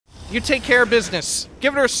You take care of business.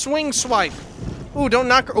 Give her a swing swipe. Ooh, don't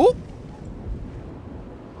knock her. Ooh.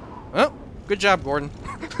 Oh, good job, Gordon.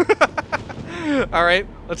 Alright,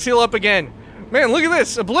 let's heal up again. Man, look at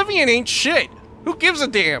this. Oblivion ain't shit. Who gives a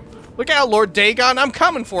damn? Look out, Lord Dagon. I'm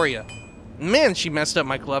coming for you. Man, she messed up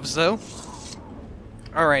my gloves, though.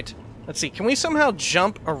 Alright, let's see. Can we somehow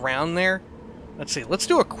jump around there? Let's see. Let's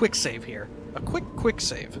do a quick save here. A quick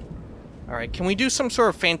save. Alright, can we do some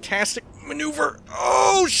sort of fantastic maneuver?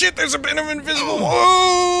 Oh, shit, there's a bit of invisible.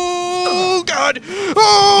 Oh, God.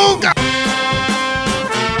 Oh, God.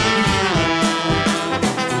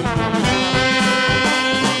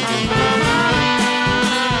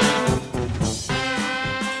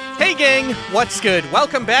 Hey, gang. What's good?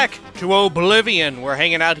 Welcome back to Oblivion. We're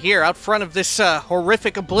hanging out here out front of this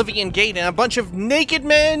horrific Oblivion gate, and a bunch of naked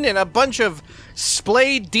men and a bunch of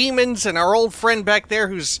splayed demons and our old friend back there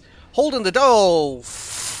who's holding the door. Oh,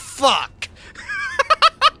 fuck.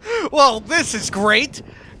 Well, this is great.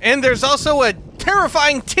 And there's also a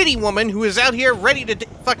terrifying titty woman who is out here ready to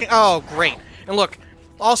fucking... Oh, great. And look,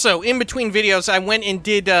 also, in between videos, I went and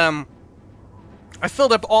did, I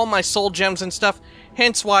filled up all my soul gems and stuff,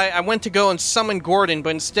 hence why I went to go and summon Gordon,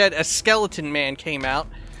 but instead a skeleton man came out.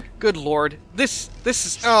 Good lord. This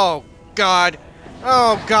is... Oh, God.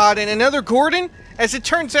 Oh, God. And another Gordon? As it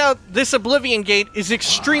turns out, this Oblivion gate is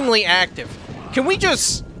extremely active. Can we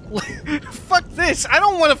just... Fuck this. I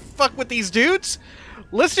don't want to fuck with these dudes.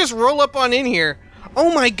 Let's just roll up on in here.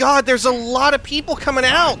 Oh my God, there's a lot of people coming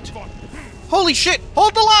out. Holy shit.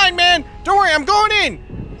 Hold the line, man. Don't worry, I'm going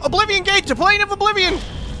in. Oblivion gate to Plane of Oblivion.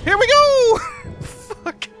 Here we go.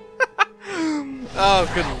 Fuck.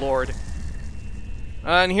 Oh, good lord.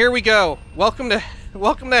 And here we go. Welcome to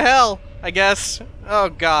hell, I guess. Oh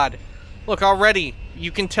God. Look, already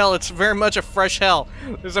you can tell it's very much a fresh hell.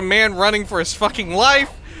 There's a man running for his fucking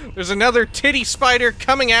life. There's another titty spider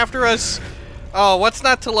coming after us. Oh, what's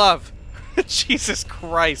not to love? Jesus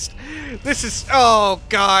Christ. This is... Oh,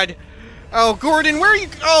 God. Oh, Gordon, where are you...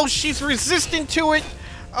 Oh, she's resistant to it.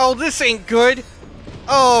 Oh, this ain't good.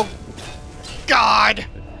 Oh, God.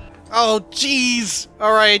 Oh, jeez.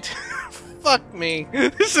 All right. Fuck me.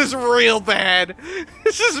 This is real bad.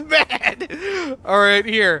 This is bad. All right,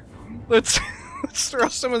 here. Let's throw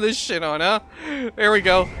some of this shit on, huh? There we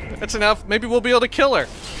go. That's enough. Maybe we'll be able to kill her.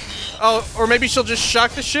 Oh, or maybe she'll just shock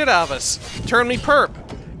the shit out of us. Turn me perp.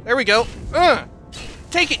 There we go.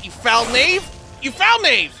 Take it, you foul knave. You foul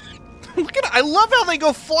knave. Look at it. I love how they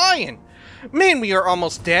go flying. Man, we are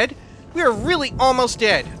almost dead. We are really almost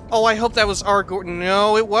dead. Oh, I hope that was our Gordon.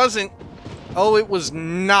 No, it wasn't. Oh, it was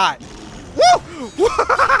not. Woo!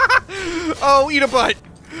 Oh, eat a butt.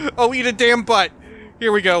 Oh, eat a damn butt.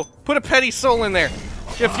 Here we go. Put a petty soul in there.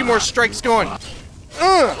 Get a few more strikes going.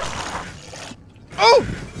 Oh!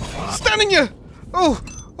 Stunning you! Oh!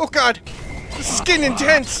 Oh God! This is getting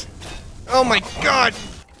intense! Oh my God!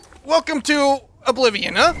 Welcome to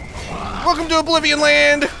Oblivion, huh? Welcome to Oblivion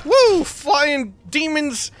Land! Woo! Flying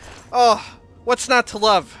demons! Oh, what's not to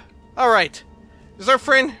love? Alright. Is our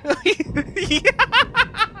friend...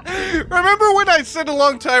 Remember when I said a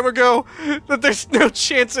long time ago that there's no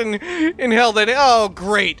chance in hell that... Oh,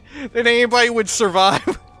 great. That anybody would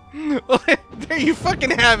survive? Well, there you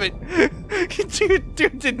fucking have it.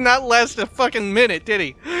 Dude did not last a fucking minute, did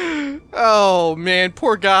he? Oh, man,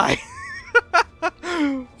 poor guy.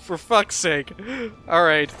 For fuck's sake.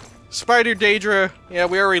 Alright. Spider Daedra. Yeah,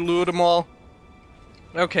 we already looted them all.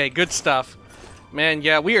 Okay, good stuff. Man,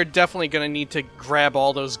 yeah, we are definitely gonna need to grab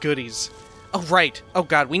all those goodies. Oh, right. Oh,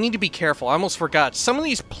 God, we need to be careful. I almost forgot. Some of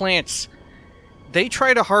these plants, they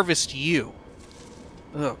try to harvest you.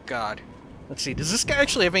 Oh, God. Let's see, does this guy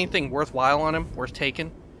actually have anything worthwhile on him? Worth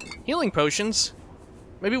taking? Healing potions.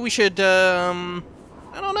 Maybe we should, I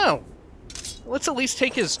don't know. Let's at least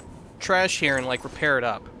take his trash here and, like, repair it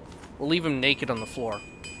up. We'll leave him naked on the floor.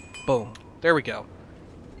 Boom. There we go.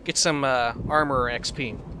 Get some, armor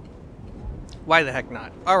XP. Why the heck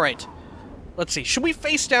not? Alright. Let's see, should we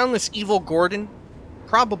face down this evil Gordon?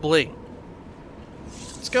 Probably.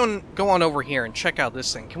 Let's go on over here and check out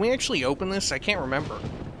this thing. Can we actually open this? I can't remember.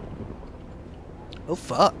 Oh,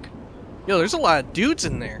 fuck. Yo, there's a lot of dudes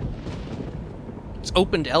in there. It's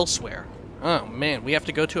opened elsewhere. Oh, man, we have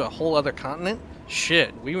to go to a whole other continent?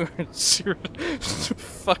 Shit, we were...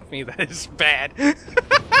 Fuck me, that is bad.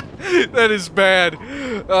 That is bad.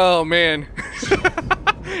 Oh, man.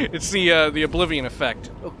 It's the Oblivion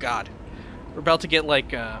effect. Oh, God. We're about to get,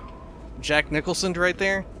 like, Jack Nicholson right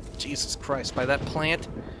there. Jesus Christ, by that plant.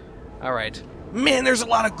 Alright. Man, there's a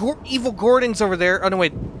lot of evil Gordons over there. Oh, no,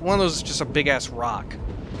 wait. One of those is just a big-ass rock.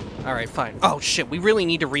 Alright, fine. Oh, shit. We really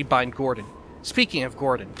need to rebind Gordon. Speaking of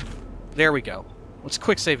Gordon. There we go. Let's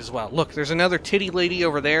quick save as well. Look, there's another titty lady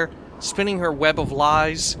over there, spinning her web of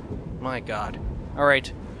lies. My god.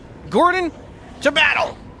 Alright. Gordon, to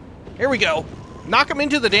battle! Here we go. Knock him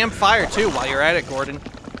into the damn fire, too, while you're at it, Gordon.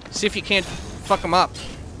 See if you can't fuck him up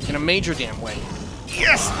in a major damn way.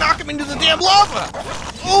 Yes! Knock him into the damn lava!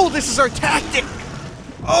 Oh, this is our tactic!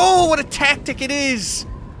 Oh, what a tactic it is!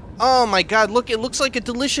 Oh my god, look, it looks like a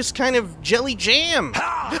delicious kind of jelly jam!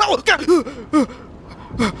 Oh, god!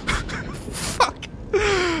 Fuck!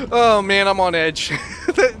 Oh man, I'm on edge.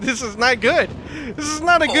 This is not good. This is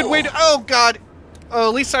not a good way to... Oh god! Oh,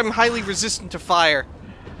 at least I'm highly resistant to fire.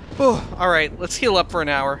 Oh, alright, let's heal up for an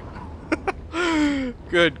hour.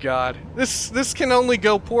 Good god. This can only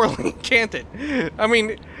go poorly, can't it? I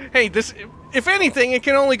mean, hey, this... If anything, it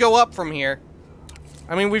can only go up from here.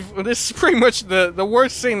 I mean, this is pretty much the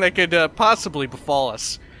worst thing that could possibly befall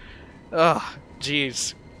us. Ugh,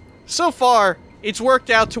 jeez. So far, it's worked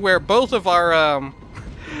out to where both of our,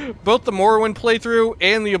 both the Morrowind playthrough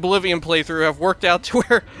and the Oblivion playthrough have worked out to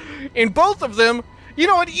where, in both of them, you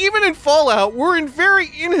know what, even in Fallout, we're in very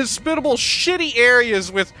inhospitable, shitty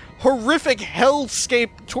areas with horrific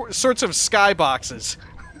hellscape sorts of skyboxes.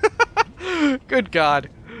 Good god.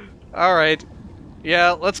 Alright.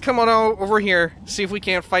 Yeah, let's come on over here, see if we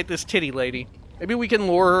can't fight this titty lady. Maybe we can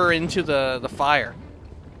lure her into the fire.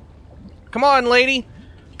 Come on, lady!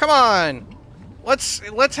 Come on! Let's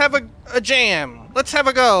have a jam. Let's have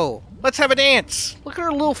a go. Let's have a dance. Look at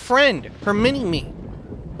her little friend, her mini-me.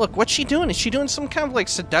 Look, what's she doing? Is she doing some kind of, like,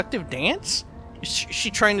 seductive dance? Is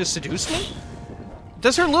she trying to seduce me?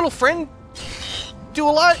 Does her little friend do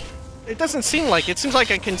a lot? It doesn't seem like it. It seems like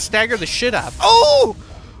I can stagger the shit out. Oh!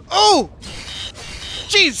 Oh!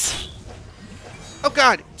 Jeez! Oh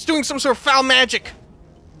god, it's doing some sort of foul magic.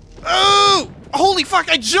 Oh! Holy fuck,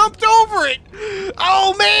 I jumped over it!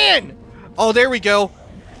 Oh man! Oh, there we go.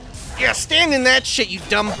 Yeah, stand in that shit, you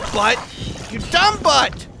dumb butt. You dumb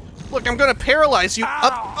butt! Look, I'm gonna paralyze you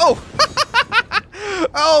up. Oh!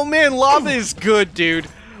 Oh man, lava is good, dude.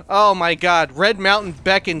 Oh my god, Red Mountain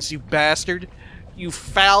beckons, you bastard. You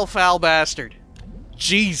foul, foul bastard.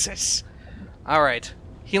 Jesus. Alright,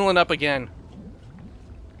 healing up again.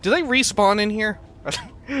 Do they respawn in here?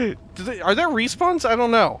 Are there respawns? I don't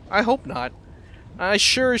know. I hope not. I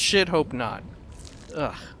sure as shit hope not.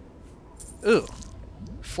 Ugh. Ooh.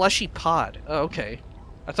 Fleshy pod. Oh, okay.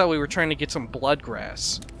 I thought we were trying to get some blood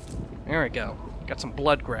grass. There we go. Got some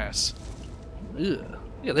blood grass. Ugh.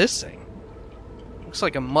 Look at this thing. Looks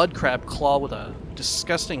like a mud crab claw with a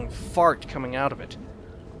disgusting fart coming out of it.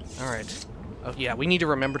 Alright. Oh yeah, we need to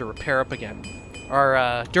remember to repair up again.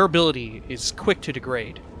 Our durability is quick to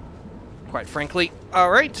degrade. Quite frankly.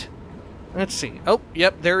 Alright. Let's see. Oh,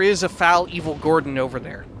 yep, there is a foul, evil Gordon over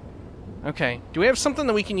there. Okay. Do we have something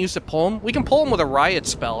that we can use to pull him? We can pull him with a riot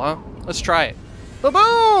spell, huh? Let's try it.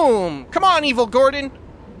 Ba-boom! Come on, evil Gordon!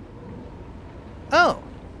 Oh.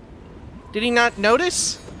 Did he not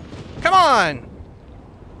notice? Come on!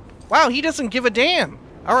 Wow, he doesn't give a damn.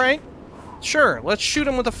 Alright. Sure, let's shoot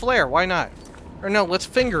him with a flare. Why not? Or no, let's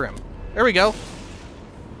finger him. There we go.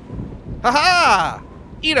 Ha-ha!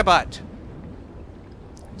 Eat a butt!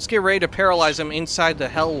 Let's get ready to paralyze him inside the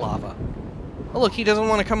hell lava. Oh, look, he doesn't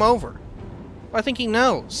want to come over. Well, I think he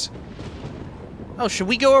knows. Oh, should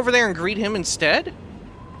we go over there and greet him instead?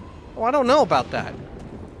 Oh, I don't know about that.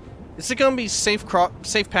 Is it going to be safe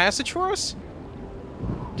passage for us?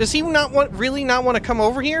 Does he really not want to come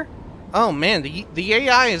over here? Oh, man, the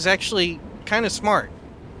AI is actually kind of smart.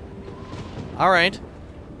 Alright.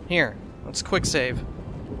 Here, let's quick save.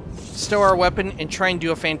 Stow our weapon and try and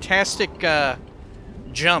do a fantastic,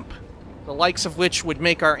 jump. The likes of which would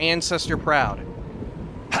make our ancestor proud.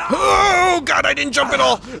 Oh, God, I didn't jump at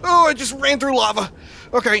all! Oh, I just ran through lava.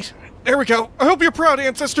 Okay, there we go. I hope you're proud,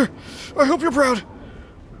 ancestor. I hope you're proud.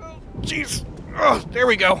 Jeez. Oh, there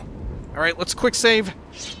we go. Alright, let's quick save.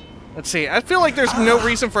 Let's see. I feel like there's no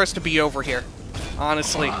reason for us to be over here.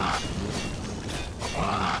 Honestly.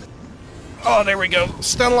 Oh, there we go.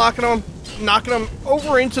 Stun locking him. Knocking him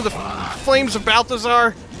over into the flames of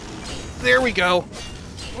Balthazar. There we go.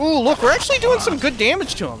 Ooh, look, we're actually doing some good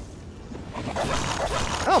damage to him.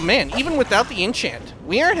 Oh, man, even without the enchant,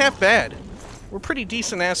 we aren't half bad. We're pretty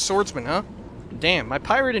decent-ass swordsmen, huh? Damn, my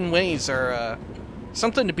pirating ways are,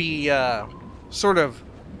 something to be, sort of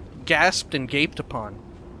gasped and gaped upon.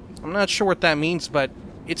 I'm not sure what that means, but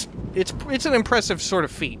it's an impressive sort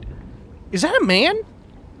of feat. Is that a man?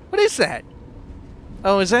 What is that?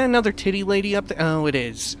 Oh, is that another titty lady up there? Oh, it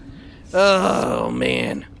is. Oh,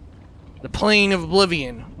 man. The Plain of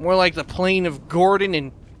Oblivion. More like the Plain of Gordon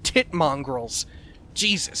and tit mongrels.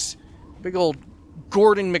 Jesus. Big old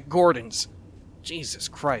Gordon McGordons. Jesus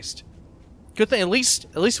Christ. Good thing, at least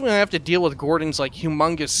we don't have to deal with Gordon's, like,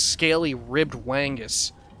 humongous, scaly, ribbed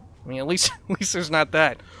wangus. I mean, at least there's not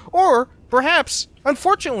that. Or, perhaps,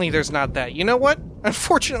 unfortunately there's not that. You know what?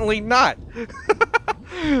 Unfortunately not.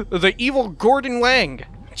 The evil Gordon Wang.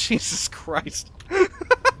 Jesus Christ.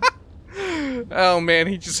 Oh man,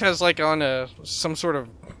 he just has, like, on some sort of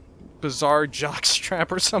bizarre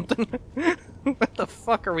jockstrap or something. What the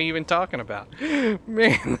fuck are we even talking about?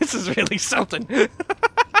 Man, this is really something.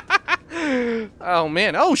 Oh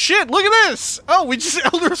man, oh shit, look at this! Oh, we just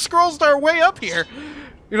Elder Scrollsed our way up here.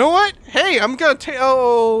 You know what? Hey, I'm gonna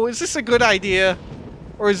oh, is this a good idea?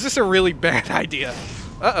 Or is this a really bad idea?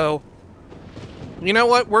 Uh-oh. You know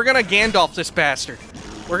what? We're gonna Gandalf this bastard.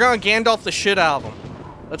 We're gonna Gandalf the shit out of him.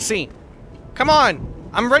 Let's see. Come on!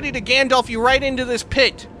 I'm ready to Gandalf you right into this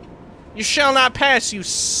pit. You shall not pass, you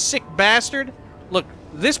sick bastard. Look,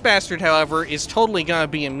 this bastard, however, is totally gonna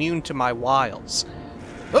be immune to my wiles.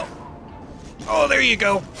 Oh! Oh, there you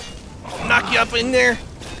go. I'll knock you up in there.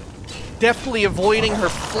 Deftly avoiding her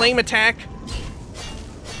flame attack.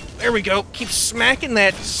 There we go. Keep smacking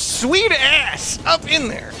that sweet ass up in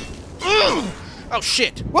there. Ugh. Oh,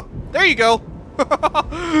 shit. Whoop. There you go.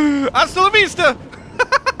 Hasta la vista.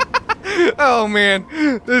 Oh,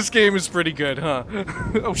 man. This game is pretty good, huh?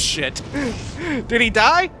 Oh, shit. Did he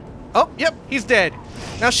die? Oh, yep. He's dead.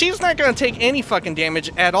 Now, she's not going to take any fucking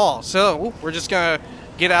damage at all. So, we're just going to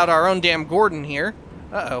get out our own damn Gordon here.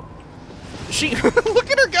 Uh-oh. She...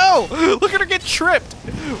 Look at her go! Look at her get tripped!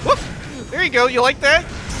 Whoop. There you go. You like that?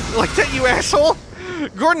 You like that, you asshole?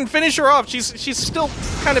 Gordon, finish her off. She's still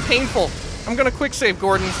kind of painful. I'm gonna quick save,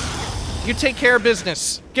 Gordon. You take care of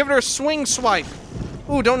business. Give her a swing swipe.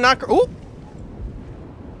 Ooh, don't knock her. Ooh!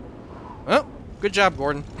 Oh, good job,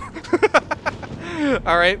 Gordon.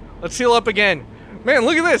 Alright, let's heal up again. Man,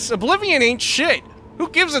 look at this. Oblivion ain't shit. Who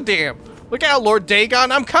gives a damn? Look out, Lord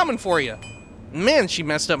Dagon. I'm coming for you. Man, she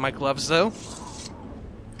messed up my gloves, though.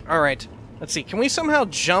 Alright, let's see. Can we somehow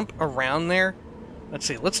jump around there? Let's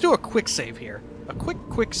see. Let's do a quick save here. A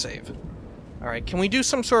quick save. Alright, can we do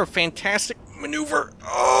some sort of fantastic maneuver?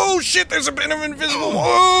 Oh, shit, there's a bit of invisible...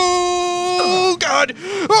 Oh, God!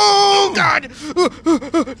 Oh, God!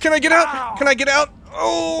 Can I get out? Can I get out?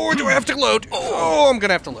 Oh, or do I have to load? Oh, I'm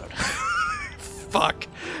gonna have to load. Fuck.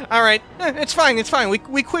 Alright, it's fine, it's fine.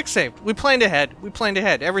 We quick saved. We planned ahead. We planned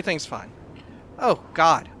ahead. Everything's fine. Oh,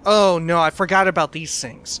 God. Oh, no, I forgot about these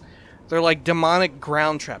things. They're like demonic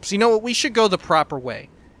ground traps. You know what? We should go the proper way.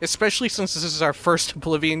 Especially since this is our first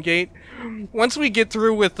Oblivion gate. Once we get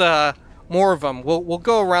through with more of them, we'll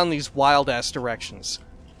go around these wild-ass directions.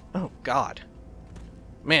 Oh, God.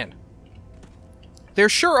 Man. There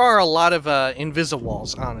sure are a lot of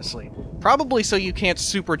Invisawalls, honestly. Probably so you can't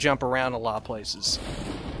super jump around a lot of places.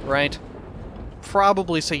 Right?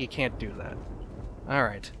 Probably so you can't do that.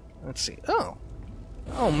 Alright. Let's see. Oh.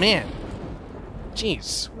 Oh, man.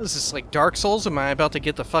 Jeez. What is this, like Dark Souls? Am I about to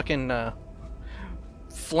get the fucking,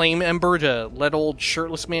 flame ember to let old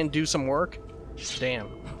shirtless man do some work? Damn.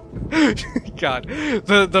 God.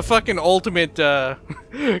 The fucking ultimate,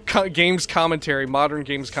 games commentary, modern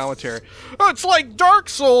games commentary. Oh, it's like Dark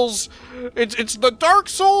Souls! It's the Dark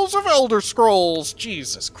Souls of Elder Scrolls!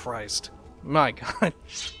 Jesus Christ. My God.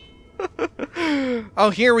 Oh,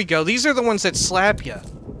 here we go. These are the ones that slap you.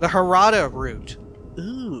 The Harada route.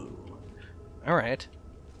 Ooh. Alright.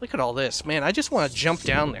 Look at all this. Man, I just want to jump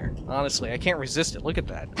down there. Honestly, I can't resist it. Look at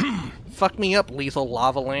that. Fuck me up, lethal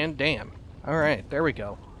lava land. Damn. Alright, there we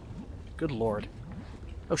go. Good lord.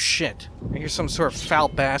 Oh shit. I hear some sort of foul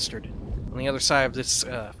bastard on the other side of this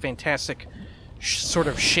fantastic sort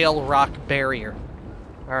of shale rock barrier.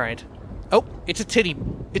 Alright. Oh, it's a titty.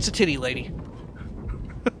 It's a titty lady.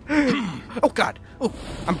 Oh god. Ooh,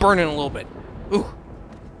 I'm burning a little bit. Ooh.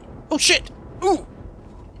 Oh shit. Ooh.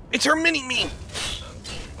 It's her mini-me.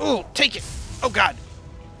 Ooh, take it. Oh god.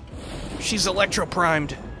 She's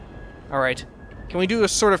electro-primed. Alright. Can we do a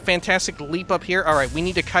sort of fantastic leap up here? Alright, we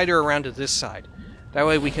need to kite her around to this side. That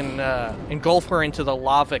way we can engulf her into the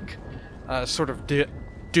lavic sort of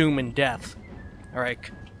doom and death. Alright.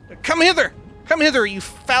 Come hither! Come hither, you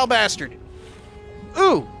foul bastard!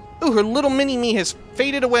 Ooh! Ooh, her little mini-me has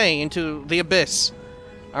faded away into the abyss.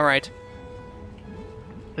 Alright.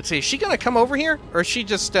 Let's see, is she gonna come over here? Or is she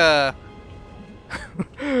just, what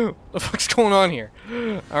the fuck's going on here?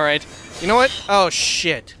 Alright. You know what? Oh,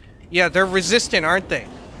 shit. Yeah, they're resistant, aren't they?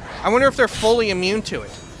 I wonder if they're fully immune to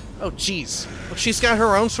it. Oh, jeez. Well, she's got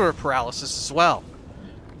her own sort of paralysis as well.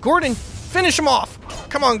 Gordon, finish him off!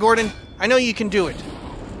 Come on, Gordon. I know you can do it.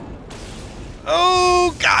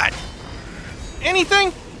 Oh, God!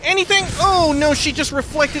 Anything? Anything? Oh, no, she just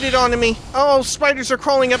reflected it onto me. Oh, spiders are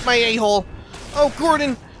crawling up my a-hole. Oh,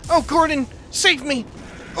 Gordon! Oh, Gordon! Save me!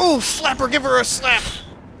 Oh, slap her, give her a slap!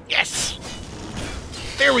 Yes!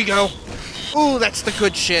 There we go. Ooh, that's the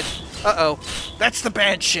good shit. Uh-oh. That's the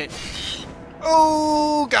bad shit.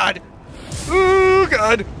 Oh, God. Oh,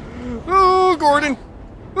 God. Oh, Gordon.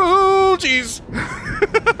 Oh, jeez.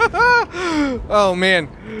 Oh, man.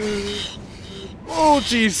 Oh,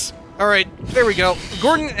 jeez. All right, there we go.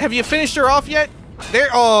 Gordon, have you finished her off yet? There.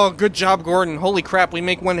 Oh, good job, Gordon. Holy crap, we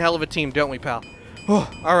make one hell of a team, don't we, pal?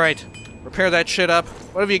 Oh, all right. Repair that shit up.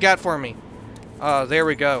 What have you got for me? Oh, there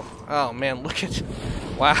we go. Oh, man, look at...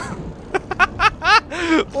 Wow.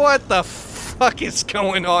 What the fuck is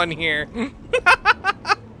going on here?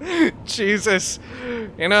 Jesus.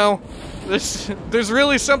 You know, there's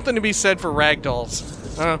really something to be said for ragdolls.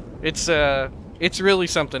 It's really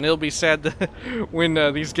something. It'll be sad when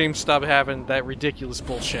these games stop having that ridiculous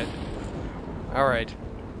bullshit. Alright.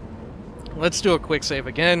 Let's do a quick save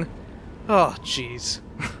again. Oh, jeez.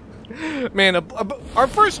 Man, our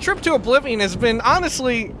first trip to Oblivion has been,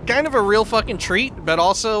 honestly, kind of a real fucking treat, but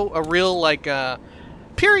also a real, like,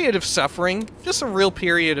 period of suffering. Just a real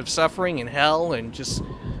period of suffering and hell and just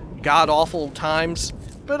god-awful times.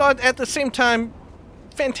 But at the same time,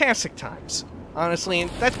 fantastic times. Honestly,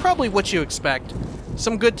 and that's probably what you expect.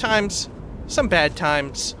 Some good times, some bad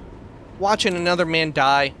times. Watching another man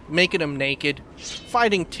die, making him naked,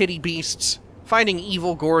 fighting titty beasts, fighting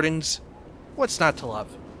evil Gordons. What's not to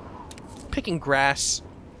love? Picking grass.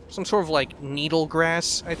 Some sort of, like, needle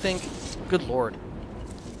grass, I think. Good lord.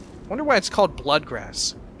 Wonder why it's called blood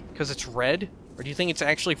grass. Because it's red? Or do you think it's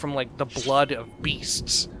actually from, like, the blood of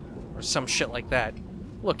beasts? Or some shit like that.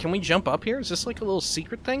 Look, can we jump up here? Is this, like, a little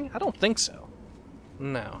secret thing? I don't think so.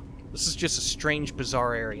 No. This is just a strange,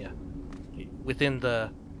 bizarre area. Within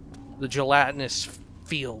the gelatinous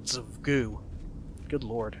fields of goo. Good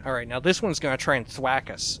lord. Alright, now this one's gonna try and thwack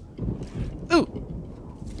us. Ooh!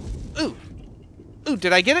 Ooh! Ooh,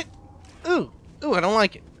 did I get it? Ooh! Ooh, I don't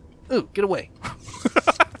like it. Ooh, get away.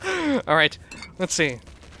 Alright, let's see.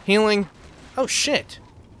 Healing. Oh, shit.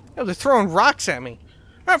 Oh, they're throwing rocks at me.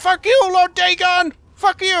 Oh, fuck you, Lord Dagon!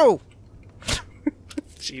 Fuck you!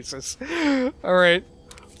 Jesus. Alright,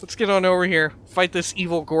 let's get on over here. Fight this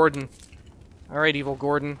evil Gordon. Alright, evil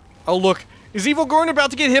Gordon. Oh, look. Is evil Gordon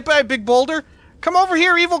about to get hit by a big boulder? Come over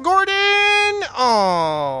here, evil Gordon!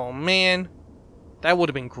 Oh, man. That would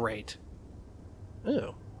have been great.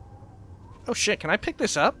 Ew. Oh, shit. Can I pick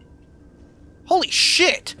this up? Holy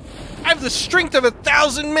shit! I have the strength of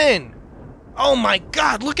 1,000 men! Oh, my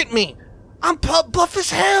God. Look at me. I'm buff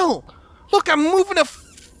as hell! Look, I'm moving a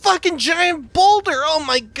fucking giant boulder! Oh,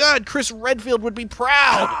 my God. Chris Redfield would be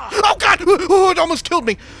proud. Oh, God! Oh, it almost killed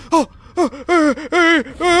me. Oh!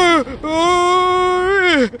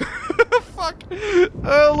 Fuck.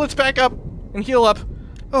 Oh, let's back up and heal up.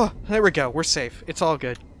 Oh, there we go. We're safe. It's all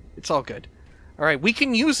good. It's all good. Alright, we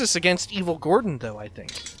can use this against Evil Gordon, though, I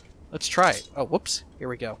think. Let's try it. Oh, whoops. Here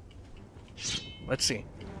we go. Let's see.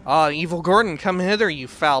 Ah, Evil Gordon, come hither, you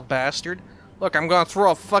foul bastard. Look, I'm gonna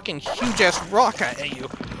throw a fucking huge-ass rock at you.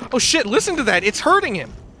 Oh, shit, listen to that. It's hurting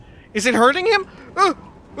him. Is it hurting him?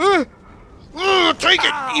 Take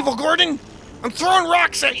it, ow. Evil Gordon! I'm throwing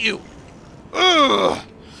rocks at you! I'll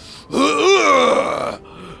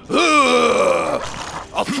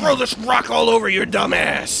throw this rock all over your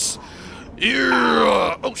dumbass!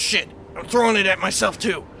 Oh shit, I'm throwing it at myself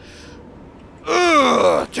too.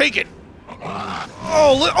 Take it!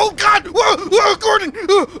 Oh god! Whoa, Gordon!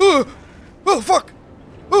 Oh fuck!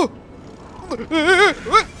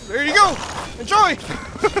 There you go! Enjoy!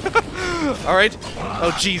 Alright.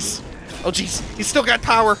 Oh jeez. Oh, jeez. He's still got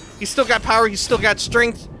power. He's still got power. He's still got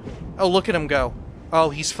strength. Oh, look at him go.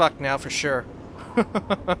 Oh, he's fucked now for sure.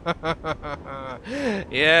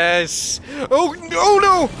 Yes. Oh,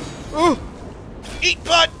 no. Oh. Eat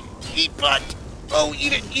butt. Eat butt. Oh,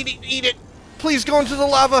 eat it. Eat it. Eat it. Please go into the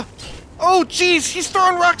lava. Oh, jeez. He's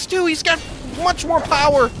throwing rocks, too. He's got much more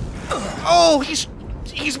power. Oh, he's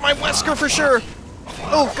my Wesker for sure.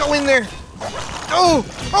 Oh, go in there. Oh.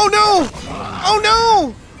 Oh, no. Oh,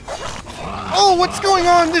 no. Oh, what's going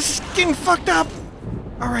on? This is getting fucked up.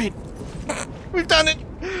 Alright. We've done it.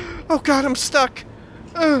 Oh god, I'm stuck.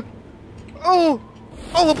 Oh,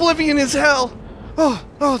 Oblivion is hell.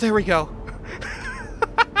 Oh, there we go.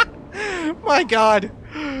 My god.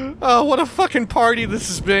 Oh, what a fucking party this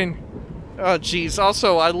has been. Oh, jeez.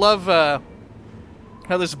 Also, I love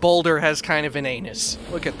how this boulder has kind of an anus.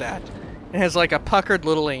 Look at that. It has like a puckered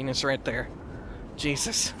little anus right there.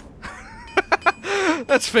 Jesus.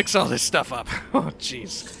 Let's fix all this stuff up. Oh,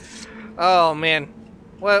 jeez. Oh, man.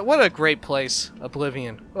 What a great place,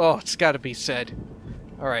 Oblivion. Oh, it's got to be said.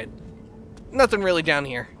 Alright. Nothing really down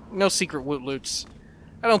here. No secret woot loots.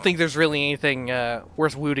 I don't think there's really anything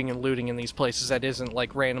worth looting and looting in these places that isn't,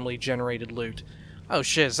 like, randomly generated loot. Oh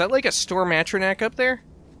shit, is that like a storm Atronac up there?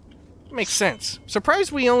 Makes sense.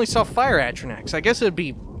 Surprised we only saw fire Atronacs. I guess it'd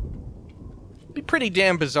be pretty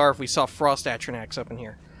damn bizarre if we saw frost Atronacs up in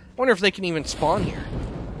here. Wonder if they can even spawn here.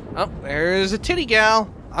 Oh, there's a titty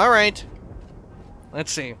gal. Alright.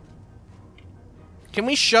 Let's see. Can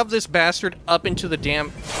we shove this bastard up into the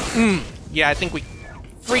damn... Yeah, I think we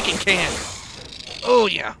freaking can. Oh,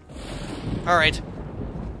 yeah. Alright.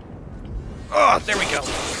 Oh, there we go.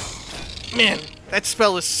 Man, that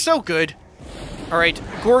spell is so good. Alright,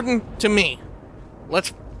 Gordon to me.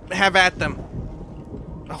 Let's have at them.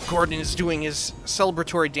 Oh, Gordon is doing his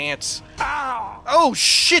celebratory dance. Ow. Oh,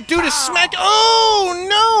 shit, dude is smacked. Oh,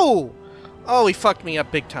 no! Oh, he fucked me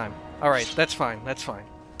up big time. Alright, that's fine, that's fine.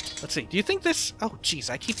 Let's see, do you think this... Oh, jeez,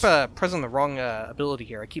 I keep pressing the wrong ability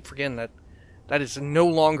here. I keep forgetting that that is no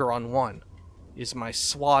longer on 1. It is my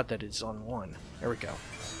swad that is on 1. There we go.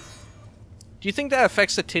 Do you think that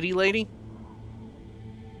affects the titty lady?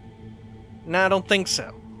 No, I don't think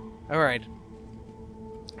so. Alright.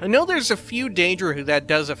 I know there's a few Daedra who that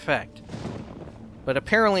does affect. But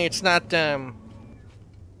apparently it's not,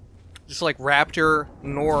 just like Raptor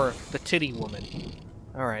nor the titty woman.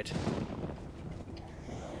 Alright.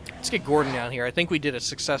 Let's get Gordon down here. I think we did a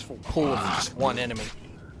successful pull of just one enemy.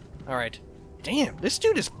 Alright. Damn, this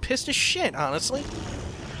dude is pissed as shit, honestly.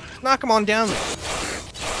 Let's knock him on down there.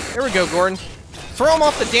 There we go, Gordon. Throw him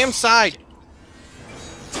off the damn side.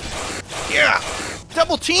 Yeah!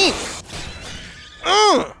 Double team!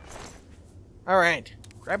 Alright.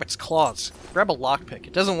 Grab its claws. Grab a lockpick.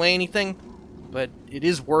 It doesn't weigh anything, but it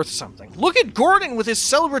is worth something. Look at Gordon with his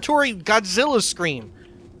celebratory Godzilla scream.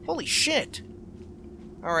 Holy shit.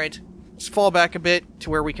 Alright. Let's fall back a bit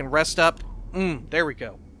to where we can rest up. There we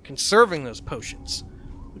go. Conserving those potions.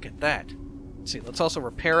 Look at that. Let's see. Let's also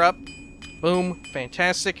repair up. Boom.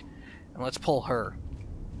 Fantastic. And let's pull her.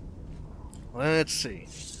 Let's see.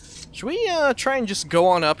 Should we try and just go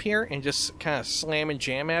on up here and just kind of slam and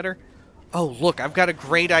jam at her? Oh, look, I've got a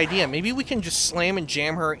great idea. Maybe we can just slam and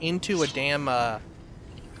jam her into a damn,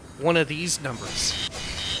 one of these numbers.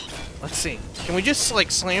 Let's see. Can we just, like,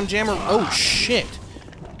 slam jam her? Oh, shit.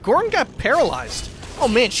 Gordon got paralyzed. Oh,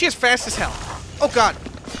 man, she is fast as hell. Oh, God.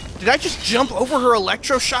 Did I just jump over her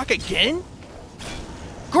electroshock again?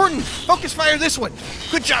 Gordon, focus fire this one.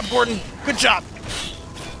 Good job, Gordon. Good job.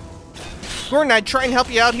 Gordon, I'd try and help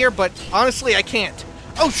you out here, but honestly, I can't.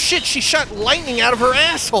 Oh, shit, she shot lightning out of her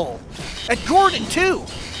asshole. At Gordon, too.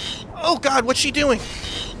 Oh, God, what's she doing?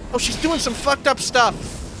 Oh, she's doing some fucked up stuff.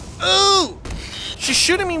 Ooh! She's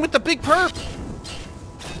shooting me with the big perp.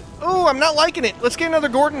 Oh, I'm not liking it. Let's get another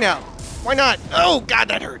Gordon out. Why not? Oh, God,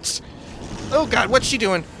 that hurts. Oh, God, what's she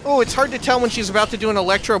doing? Oh, it's hard to tell when she's about to do an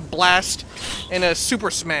electro blast and a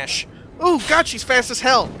super smash. Oh, God, she's fast as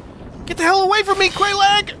hell. Get the hell away from me,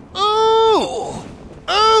 Quaylag! Ooh!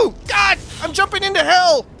 Oh, God! I'm jumping into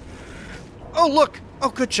hell! Oh, look! Oh,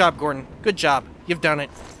 good job, Gordon. Good job. You've done it.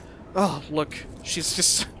 Oh, look. She's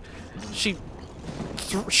just... She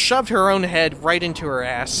shoved her own head right into her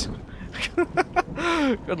ass.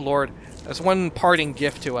 Good lord. That's one parting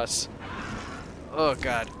gift to us. Oh,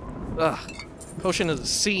 God. Ugh. Potion of the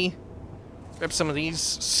Sea. Grab some of these.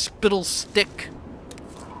 Spittle Stick.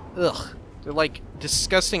 Ugh. They're like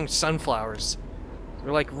disgusting sunflowers.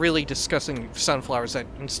 They're like really disgusting sunflowers that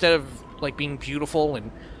instead of like being beautiful and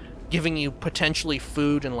giving you potentially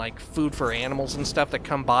food and like food for animals and stuff that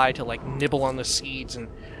come by to like nibble on the seeds and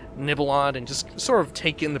nibble on and just sort of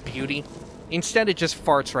take in the beauty, instead it just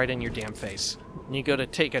farts right in your damn face. And you go to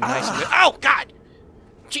take a nice oh, God!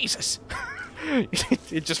 Jesus!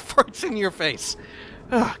 It just farts in your face.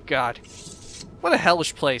 Oh, God. What a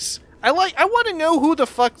hellish place. I want to know who the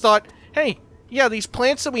fuck thought, hey, yeah, these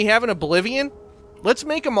plants that we have in Oblivion, let's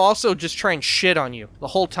make them also just try and shit on you the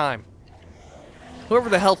whole time. Whoever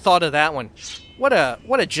the hell thought of that one. What a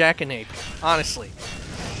jackanape, honestly.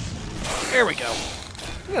 There we go.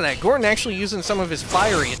 Look at that, Gordon actually using some of his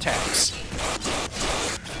fiery attacks.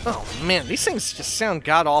 Oh, man, these things just sound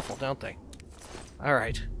god-awful, don't they?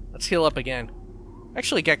 Alright, let's heal up again.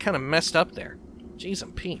 Actually got kind of messed up there. Jeez,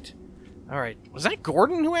 I'm Pete. Alright, was that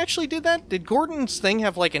Gordon who actually did that? Did Gordon's thing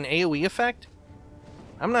have like an AoE effect?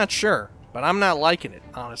 I'm not sure, but I'm not liking it,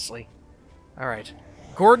 honestly. Alright.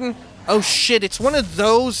 Gordon? Oh shit, it's one of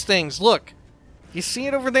those things. Look. You see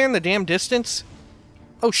it over there in the damn distance?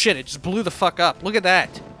 Oh shit, it just blew the fuck up. Look at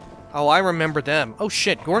that. Oh, I remember them. Oh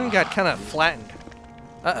shit, Gordon got kind of flattened.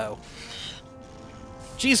 Uh-oh.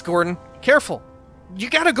 Jeez, Gordon. Careful. You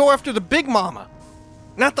gotta go after the big mama.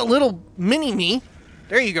 Not the little mini-me.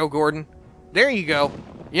 There you go, Gordon. There you go.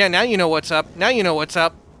 Yeah, now you know what's up. Now you know what's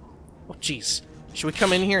up. Oh, jeez. Should we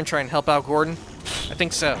come in here and try and help out Gordon? I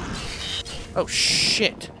think so. Oh,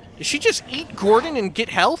 shit. Did she just eat Gordon and get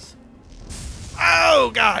health?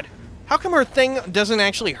 Oh, God. How come her thing doesn't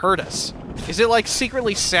actually hurt us? Is it, like,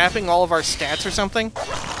 secretly sapping all of our stats or something?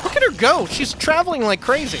 Look at her go. She's traveling like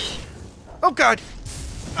crazy. Oh, God.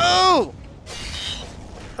 Oh!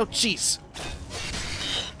 Oh, jeez.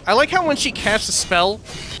 I like how when she casts a spell,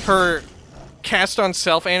 her cast on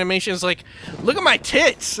self animation is like, look at my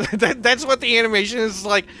tits. That's what the animation is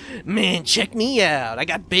like. Man, check me out. I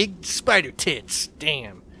got big spider tits.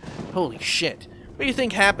 Damn. Holy shit. What do you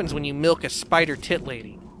think happens when you milk a spider tit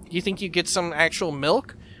lady? Do you think you get some actual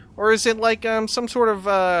milk? Or is it like some sort of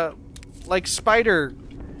like spider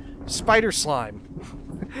slime?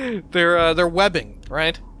 They're webbing,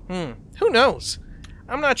 right? Who knows?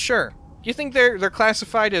 I'm not sure. Do you think they're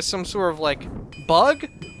classified as some sort of like bug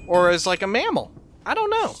or as like a mammal? I don't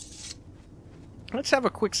know. Let's have a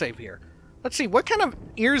quick save here. Let's see, what kind of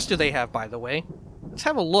ears do they have, by the way? Let's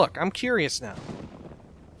have a look. I'm curious now.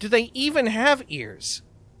 Do they even have ears?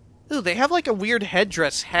 Ooh, they have like a weird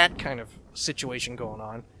headdress hat kind of situation going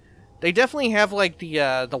on. They definitely have like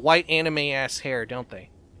the white anime-ass hair, don't they?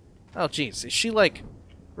 Oh, jeez. Is she like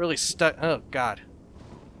really stuck? Oh, God.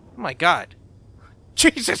 Oh, my God.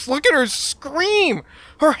 Jesus, look at her scream!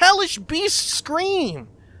 Her hellish beast scream!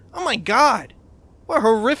 Oh my God. What a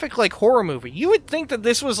horrific, like, horror movie. You would think that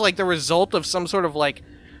this was, like, the result of some sort of, like,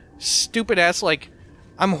 stupid-ass, like,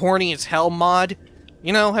 I'm horny as hell mod.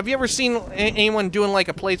 You know, have you ever seen anyone doing, like,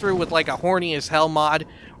 a playthrough with, like, a horny as hell mod?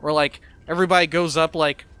 Where, like, everybody goes up,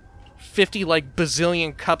 like, 50, like,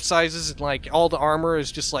 bazillion cup sizes and, like, all the armor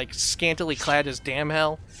is just, like, scantily clad as damn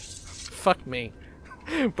hell? Fuck me.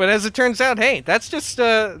 But as it turns out, hey, that's just,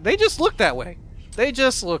 they just look that way. They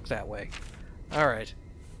just look that way. Alright.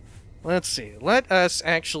 Let's see. Let us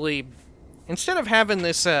actually, instead of having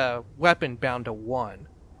this, weapon bound to 1,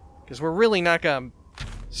 because we're really not gonna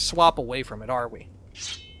swap away from it, are we?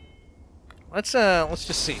 Let's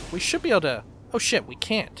just see. We should be able to, oh shit, we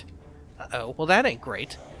can't. Uh-oh, well that ain't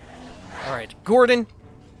great. Alright, Gordon,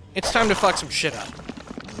 it's time to fuck some shit up.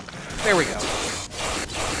 There we go.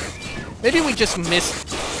 Maybe we just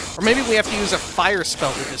missed, or maybe we have to use a fire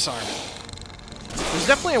spell to disarm it. There's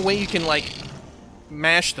definitely a way you can, like,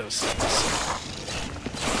 mash those things.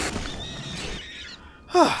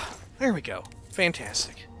 There we go.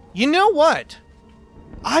 Fantastic. You know what?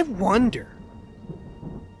 I wonder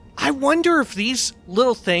if these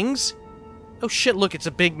little things... Oh shit, look, it's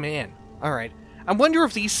a big man. Alright. I wonder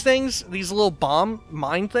if these things, these little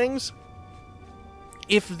mine things,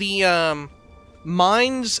 if the,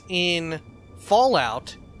 mines in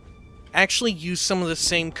Fallout actually use some of the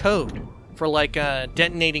same code for, like,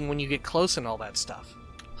 detonating when you get close and all that stuff.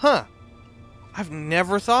 Huh. I've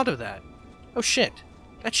never thought of that. Oh, shit.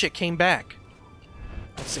 That shit came back.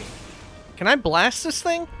 Let's see. Can I blast this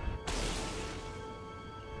thing?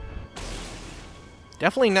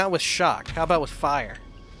 Definitely not with shock. How about with fire?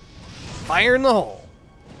 Fire in the hole.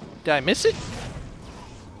 Did I miss it?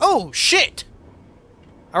 Oh, shit!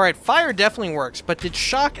 Alright, fire definitely works, but did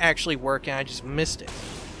shock actually work and I just missed it?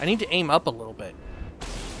 I need to aim up a little bit.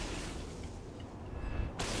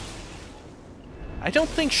 I don't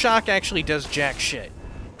think shock actually does jack shit.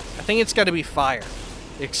 I think it's gotta be fire.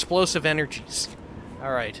 The explosive energies.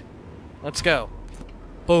 Alright. Let's go.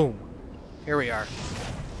 Boom. Here we are.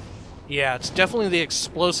 Yeah, it's definitely the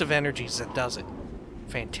explosive energies that does it.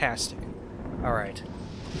 Fantastic. Alright.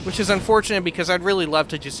 Which is unfortunate because I'd really love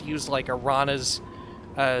to just use, like, Arana's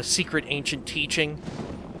secret ancient teaching.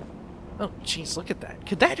 Oh, jeez, look at that.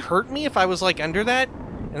 Could that hurt me if I was, like, under that?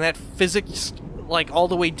 And that physics, like, all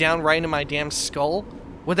the way down right into my damn skull?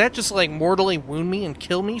 Would that just, like, mortally wound me and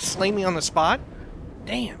kill me, slay me on the spot?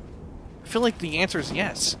 Damn. I feel like the answer is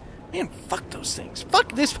yes. Man, fuck those things.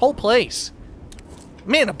 Fuck this whole place.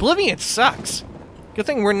 Man, Oblivion sucks. Good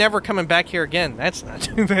thing we're never coming back here again. That's not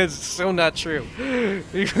that's so not true.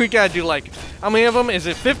 We gotta do, like, how many of them? Is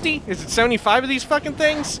it 50? Is it 75 of these fucking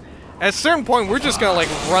things? At a certain point, we're just gonna, like,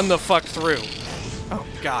 run the fuck through. Oh,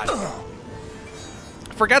 God.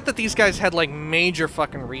 I forgot that these guys had, like, major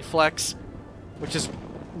fucking reflex, which is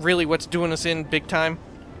really what's doing us in big time.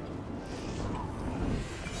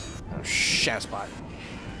 Oh, Shazbot.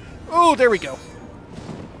 Oh, there we go.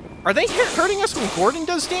 Are they hurting us when Gordon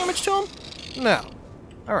does damage to them? No.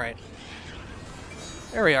 Alright.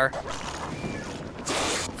 There we are.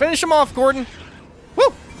 Finish him off, Gordon!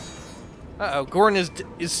 Woo! Uh-oh, Gordon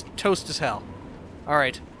is toast as hell.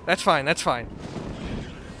 Alright, that's fine, that's fine.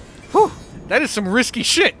 Whew! That is some risky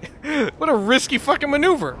shit! What a risky fucking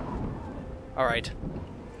maneuver! Alright.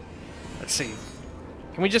 Let's see.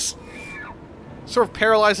 Can we just sort of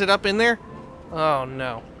paralyze it up in there? Oh,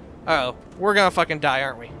 no. Uh-oh. We're gonna fucking die,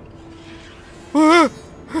 aren't we?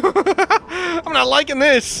 I'm not liking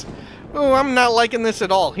this. Oh, I'm not liking this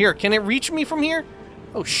at all. Here, can it reach me from here?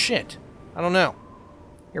 Oh, shit. I don't know.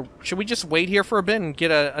 Here, should we just wait here for a bit and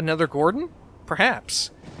get another Gordon?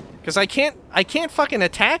 Perhaps. Because I can't fucking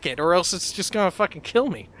attack it, or else it's just gonna fucking kill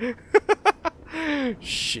me.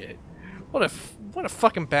 Shit. What a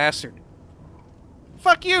fucking bastard.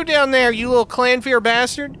 Fuck you down there, you little Clanfear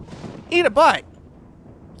bastard. Eat a butt.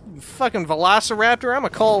 You fucking velociraptor. I'm gonna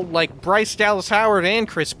call, like, Bryce Dallas Howard and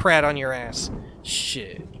Chris Pratt on your ass.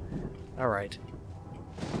 Shit. Alright.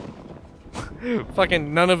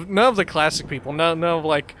 Fucking none of the classic people. None of,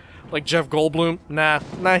 like Jeff Goldblum. Nah,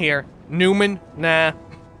 not here. Newman. Nah.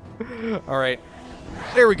 Alright.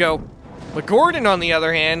 There we go. But Gordon, on the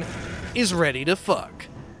other hand, is ready to fuck.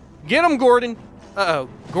 Get him, Gordon! Uh-oh.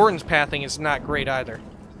 Gordon's pathing is not great either.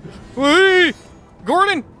 Whee!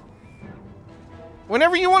 Gordon!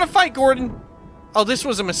 Whenever you want to fight, Gordon! Oh, this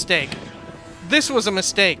was a mistake. This was a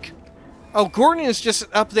mistake. Oh, Gordon is just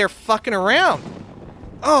up there fucking around.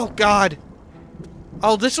 Oh, God.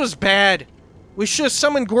 Oh, this was bad. We should have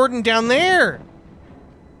summoned Gordon down there.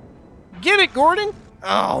 Get it, Gordon!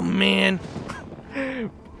 Oh, man.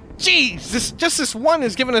 Jeez, this one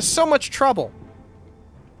is giving us so much trouble.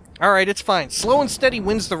 Alright, it's fine. Slow and steady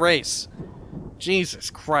wins the race.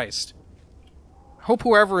 Jesus Christ. Hope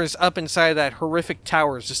whoever is up inside that horrific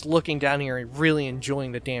tower is just looking down here and really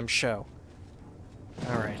enjoying the damn show.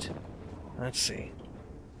 Alright. Let's see.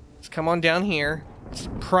 Let's come on down here. Let's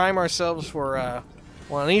prime ourselves for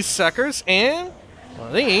one of these suckers and one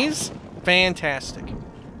of these. Fantastic.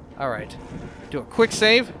 Alright. Do a quick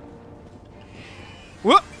save.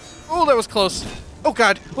 Whoop! Oh, that was close. Oh,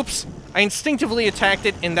 God. Whoops. I instinctively attacked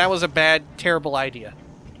it, and that was a bad, terrible idea.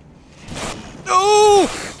 Oh!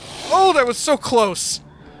 Oh, that was so close.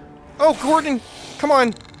 Oh, Gordon. Come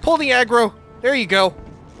on. Pull the aggro. There you go.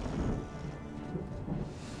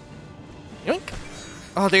 Yoink.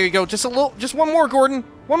 Oh, there you go. Just one more, Gordon.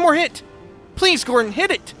 One more hit. Please, Gordon,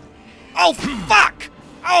 hit it. Oh, fuck!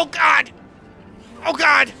 Oh, God! Oh,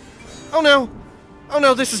 God! Oh, no. Oh,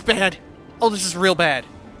 no, this is bad. Oh, this is real bad.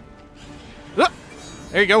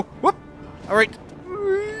 There you go. Whoop. All right.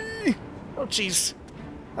 Oh, jeez.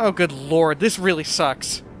 Oh, good lord. This really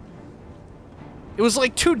sucks. It was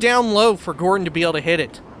like too down low for Gordon to be able to hit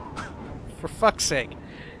it. For fuck's sake.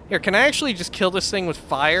 Here, can I actually just kill this thing with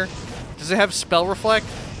fire? Does it have spell reflect?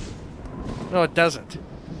 No, it doesn't.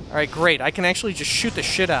 Alright, great. I can actually just shoot the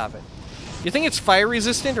shit out of it. Do you think it's fire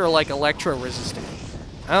resistant or like electro resistant?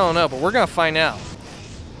 I don't know, but we're gonna find out.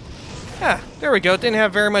 Ah, there we go. It didn't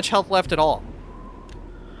have very much health left at all.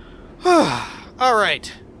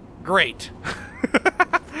 Alright. Great.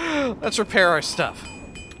 Let's repair our stuff.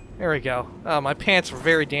 There we go. Oh, my pants were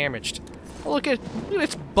very damaged. Oh, look at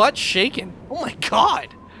its butt shaking. Oh my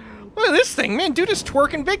god. Look at this thing, man. Dude is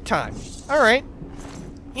twerking big time. Alright.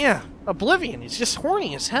 Yeah, Oblivion is just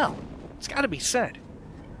horny as hell. It's gotta be said.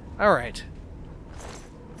 Alright.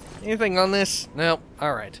 Anything on this? Nope.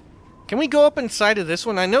 Alright. Can we go up inside of this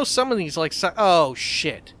one? I know some of these, like... Oh,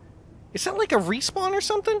 shit. Is that like a respawn or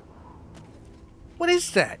something? What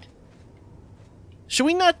is that? Should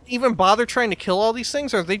we not even bother trying to kill all these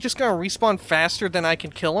things? Or are they just gonna respawn faster than I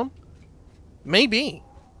can kill them? Maybe.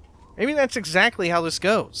 Maybe that's exactly how this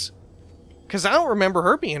goes. Because I don't remember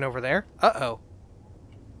her being over there. Uh-oh.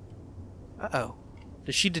 Uh-oh.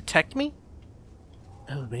 Does she detect me?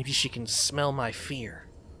 Oh, maybe she can smell my fear.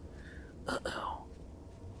 Uh-oh.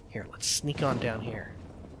 Here, let's sneak on down here.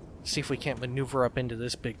 See if we can't maneuver up into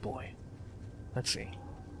this big boy. Let's see.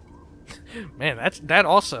 Man, that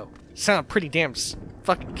also sounded pretty damn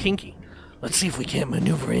fucking kinky. Let's see if we can't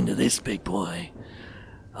maneuver into this big boy.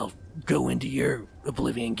 I'll go into your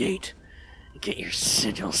Oblivion gate and get your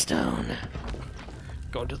sigil stone.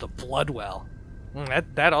 Go into the blood well.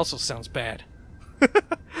 That also sounds bad.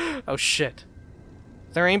 Oh shit.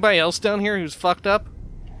 Is there anybody else down here who's fucked up?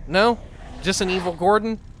 No? Just an evil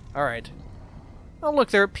Gordon? Alright. Oh look,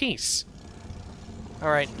 they're at peace.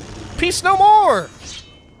 Alright. Peace no more!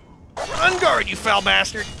 On guard, you foul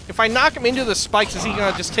bastard! If I knock him into the spikes, is he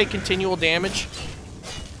gonna just take continual damage?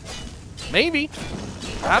 Maybe.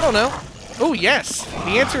 I don't know. Oh, yes.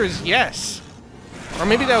 The answer is yes. Or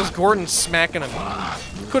maybe that was Gordon smacking him.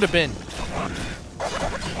 Could have been.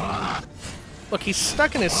 Look, he's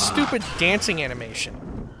stuck in his stupid dancing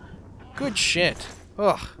animation. Good shit.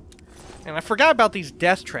 Ugh. And I forgot about these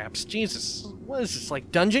death traps. Jesus. What is this,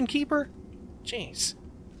 like Dungeon Keeper? Jeez.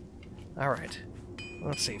 Alright.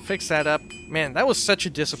 Let's see. Fix that up. Man, that was such a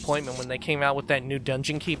disappointment when they came out with that new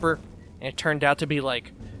Dungeon Keeper. and it turned out to be,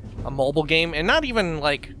 like, a mobile game, and not even,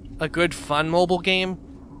 like, a good, fun mobile game,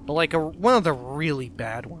 but, like, one of the really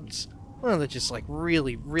bad ones. One of the just, like,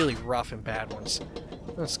 really, really rough and bad ones.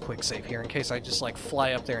 Let's quick save here in case I just, like,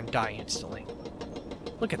 fly up there and die instantly.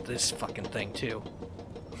 Look at this fucking thing, too.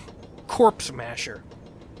 Corpse masher.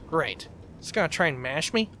 Great. It's gonna try and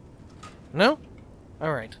mash me? No?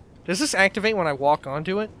 Alright. Does this activate when I walk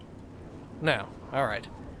onto it? No. Alright.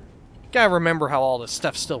 Gotta remember how all this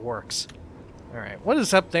stuff still works. Alright, what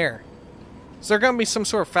is up there? Is there gonna be some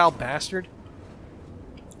sort of foul bastard?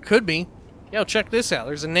 Could be. Yo, check this out.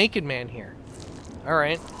 There's a naked man here.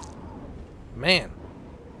 Alright. Man.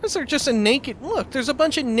 Is there just a naked... Look, there's a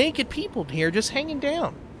bunch of naked people here just hanging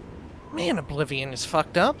down. Man, Oblivion is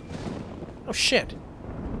fucked up. Oh, shit.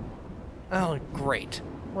 Oh, great.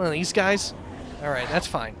 One of these guys? Alright, that's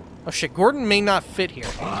fine. Oh, shit. Gordon may not fit here.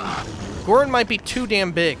 Gordon might be too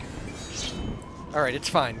damn big. Alright, it's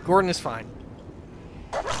fine. Gordon is fine.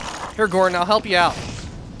 Here, Gordon, I'll help you out.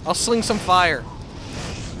 I'll sling some fire.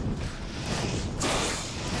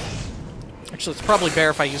 Actually, it's probably better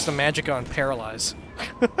if I use the Magicka on Paralyze.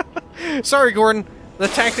 Sorry, Gordon. The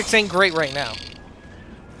tactics ain't great right now.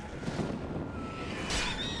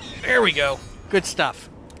 There we go. Good stuff.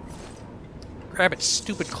 Grab its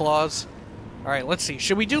stupid claws. Alright, let's see.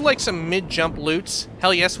 Should we do, like, some mid-jump loots?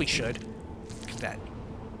 Hell yes, we should. Look at that.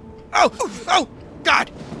 Oh! Oh!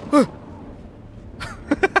 God!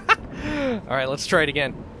 Alright, let's try it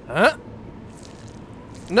again. Huh?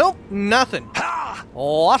 Nope, nothing.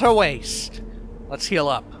 What a waste. Let's heal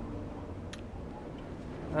up.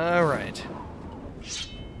 Alright.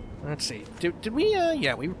 Let's see. Did we,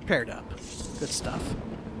 yeah, we repaired up. Good stuff.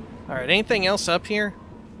 Alright, anything else up here?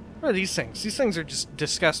 What are these things? These things are just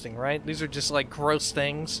disgusting, right? These are just, like, gross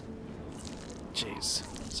things. Jeez.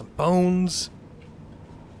 Some bones.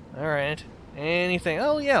 Alright. Anything?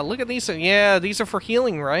 Oh, yeah, look at these. Yeah, these are for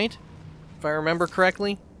healing, right? If I remember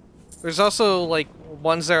correctly. There's also, like,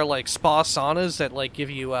 ones that are, like, spa saunas that, like, give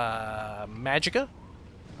you, Magicka,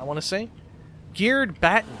 I want to say. Geared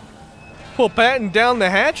batten. Well, batten down the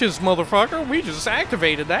hatches, motherfucker. We just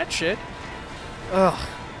activated that shit. Ugh.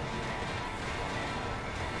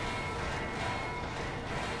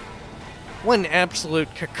 What an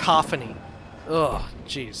absolute cacophony. Ugh,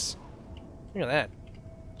 jeez. Look at that.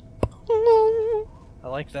 I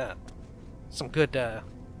like that. Some good,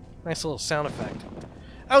 nice little sound effect.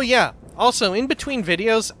 Oh yeah, also, in between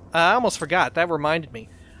videos, I almost forgot, that reminded me.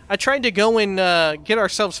 I tried to go and, get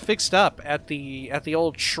ourselves fixed up at the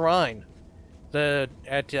old shrine. Like,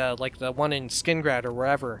 the one in Skingrad or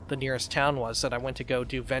wherever the nearest town was that I went to go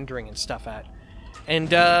do vendoring and stuff at.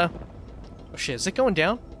 And, oh shit, is it going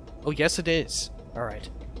down? Oh, yes it is. Alright.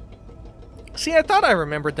 See, I thought I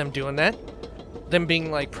remembered them doing that. Them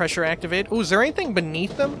being, like, pressure activated. Oh, is there anything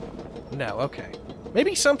beneath them? No, okay.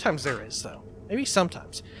 Maybe sometimes there is, though. Maybe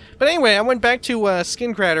sometimes. But anyway, I went back to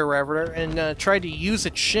Skingrad or wherever and tried to use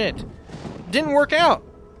its shit. Didn't work out.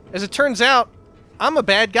 As it turns out, I'm a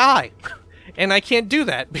bad guy. And I can't do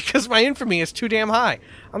that because my infamy is too damn high.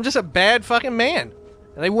 I'm just a bad fucking man.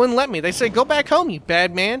 And they wouldn't let me. They said, go back home, you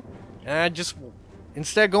bad man. And I just...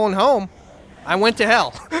 Instead of going home, I went to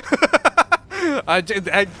hell.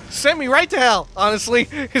 I sent me right to hell, honestly,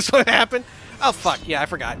 is what happened. Oh, fuck. Yeah, I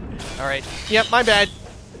forgot. Alright. Yep, my bad.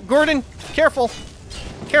 Gordon, careful.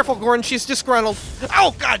 Careful, Gordon. She's disgruntled.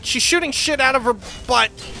 Oh, God. She's shooting shit out of her butt.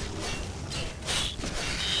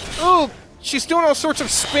 Oh, she's doing all sorts of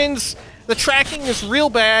spins. The tracking is real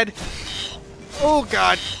bad. Oh,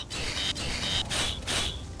 God.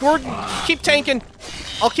 Gordon, keep tanking.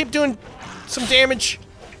 I'll keep doing some damage.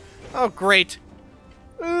 Oh, great.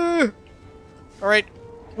 Alright,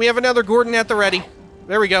 we have another Gordon at the ready.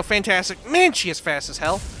 There we go, fantastic. Man, she is fast as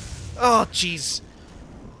hell. Oh, jeez.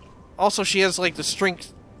 Also, she has, like, the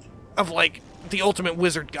strength of, like, the ultimate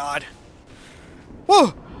wizard god.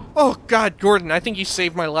 Whoa! Oh, God, Gordon, I think you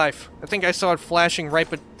saved my life. I think I saw it flashing right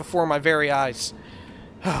before my very eyes.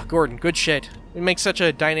 Oh, Gordon, good shit. We make such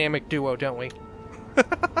a dynamic duo, don't we?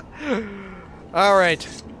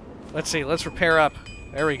 Alright. Let's see, let's repair up.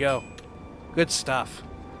 There we go. Good stuff.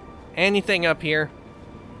 Anything up here?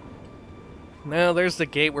 No, there's the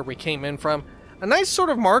gate where we came in from. A nice sort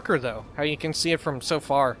of marker, though. How you can see it from so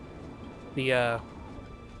far. The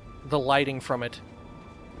lighting from it.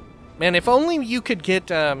 Man, if only you could get,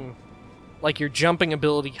 like, your jumping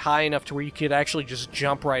ability high enough to where you could actually just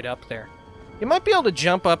jump right up there. You might be able to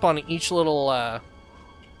jump up on each little,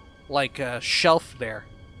 shelf there.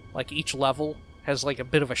 Like, each level has, like, a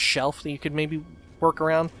bit of a shelf that you could maybe work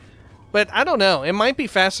around. But, I don't know. It might be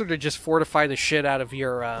faster to just fortify the shit out of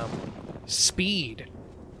your, speed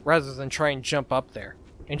rather than try and jump up there.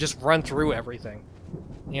 and just run through everything.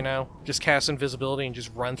 You know? Just cast invisibility and just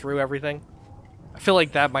run through everything. I feel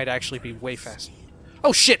like that might actually be way faster.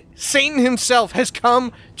 Oh shit! Satan himself has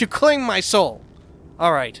come to claim my soul!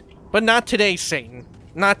 Alright. But not today, Satan.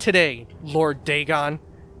 Not today, Lord Dagon.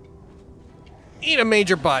 Eat a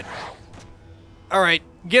major butt. Alright,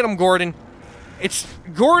 get him, Gordon. It's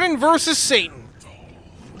Gordon versus Satan.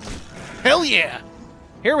 Hell yeah!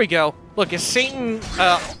 Here we go. Look, is Satan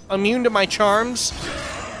immune to my charms?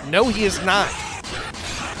 No, he is not.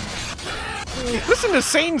 Listen to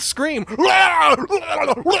Satan scream. Wow,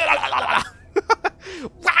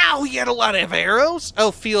 he had a lot of arrows?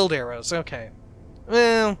 Oh, field arrows, okay.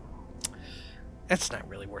 Well, that's not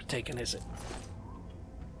really worth taking, is it?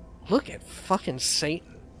 Look at fucking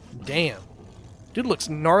Satan. Damn. Dude looks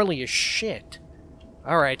gnarly as shit.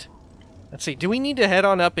 Alright. Let's see, do we need to head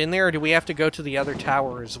on up in there, or do we have to go to the other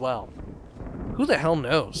tower as well? Who the hell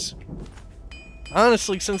knows?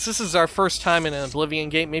 Honestly, since this is our first time in an Oblivion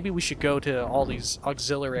game, maybe we should go to all these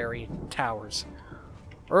auxiliary towers.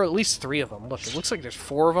 Or at least 3 of them. Look, it looks like there's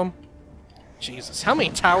 4 of them. Jesus, how many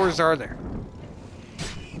towers are there?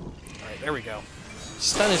 Alright, there we go.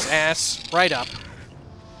 Stun his ass right up.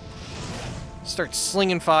 Start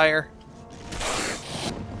slinging fire.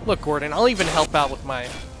 Look, Gordon, I'll even help out with my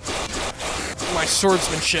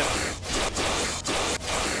swordsmanship.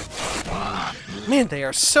 Man, they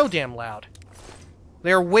are so damn loud.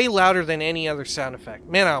 They are way louder than any other sound effect.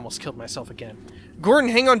 Man, I almost killed myself again. Gordon,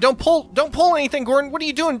 hang on, don't pull anything, Gordon. What are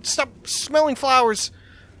you doing? Stop smelling flowers.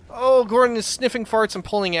 Oh, Gordon is sniffing farts and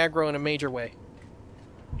pulling aggro in a major way.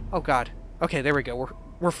 Oh God. Okay, there we go.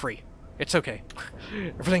 We're free. It's okay.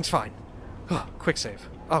 Everything's fine. Oh, quick save.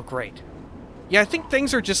 Oh, great. Yeah, I think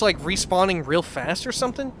things are just like respawning real fast or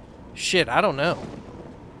something. Shit, I don't know.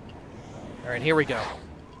 All right, here we go.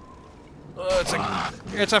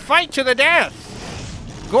 It's a fight to the death.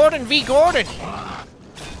 Gordon v. Gordon.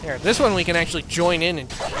 There, this one we can actually join in and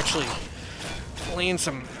actually play in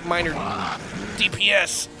some minor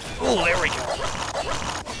DPS. Oh, there we go.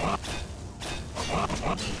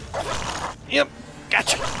 Yep,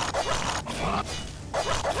 gotcha.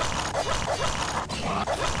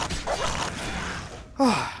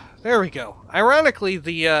 There we go. Ironically,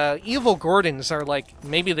 the evil Gordons are like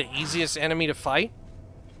maybe the easiest enemy to fight.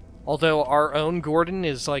 Although our own Gordon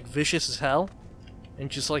is like vicious as hell. And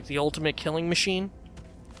just like the ultimate killing machine.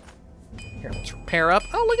 Here, let's repair up.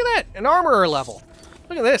 Oh, look at that! An armorer level.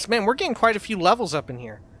 Look at this. Man, we're getting quite a few levels up in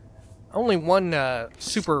here. Only one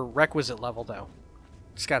super requisite level, though.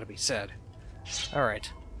 It's gotta be said.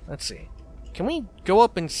 Alright, let's see. Can we go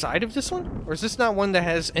up inside of this one? Or is this not one that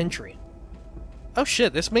has entry? Oh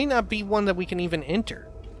shit, this may not be one that we can even enter.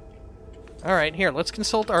 Alright, here, let's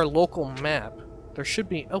consult our local map. There should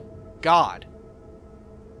be... Oh, God.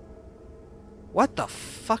 What the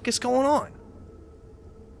fuck is going on?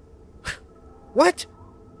 What?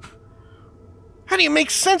 How do you make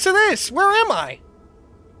sense of this? Where am I?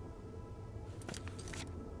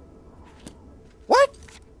 What?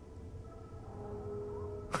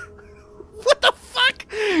 What the fuck?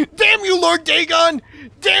 Damn you, Lord Dagon!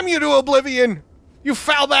 Damn you to Oblivion! You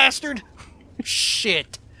foul bastard!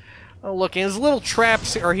 Shit. Oh, look, and his little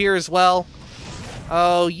traps are here as well.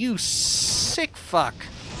 Oh, you sick fuck.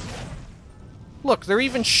 Look, they're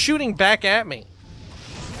even shooting back at me.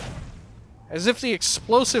 As if the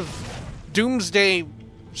explosive doomsday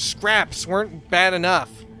scraps weren't bad enough.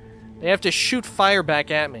 They have to shoot fire back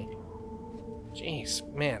at me. Jeez,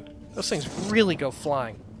 man. Those things really go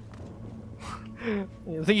flying.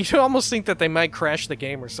 You should almost think that they might crash the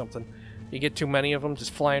game or something. You get too many of them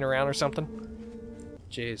just flying around or something.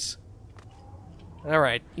 Jeez.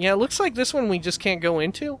 Alright. Yeah, it looks like this one we just can't go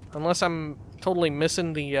into. Unless I'm totally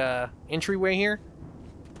missing the entryway here.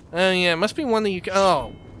 Yeah, it must be one that you can...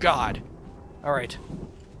 Oh, God. Alright.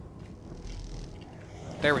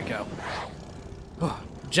 There we go.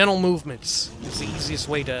 Gentle movements is the easiest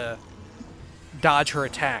way to dodge her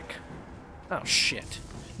attack. Oh, shit.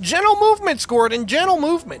 Gentle movements, Gordon! Gentle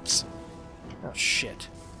movements! Oh, shit.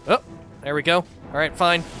 Oh, there we go. Alright,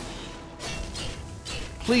 fine.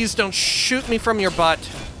 Please don't shoot me from your butt.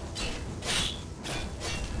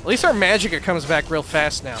 At least our Magicka comes back real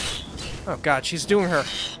fast now. Oh, God, she's doing her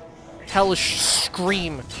hellish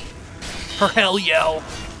scream. Her hell yell.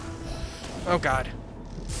 Oh, God.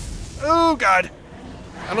 Oh, God.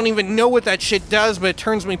 I don't even know what that shit does, but it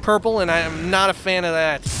turns me purple, and I am not a fan of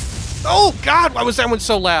that. Oh, God, why was that one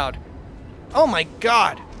so loud? Oh, my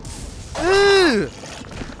God. Ugh.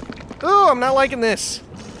 Oh, I'm not liking this.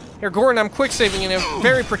 Here, Gordon, I'm quick-saving in a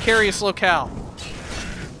very precarious locale.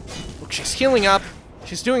 Look, she's healing up.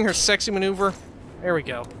 She's doing her sexy maneuver. There we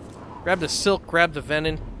go. Grab the silk, grab the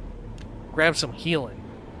venom, grab some healing.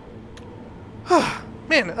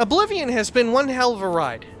 Man, Oblivion has been one hell of a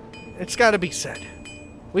ride. It's gotta be said.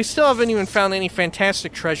 We still haven't even found any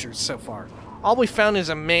fantastic treasures so far. All we found is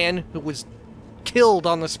a man who was killed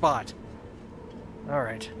on the spot.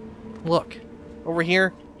 Alright. Look. Over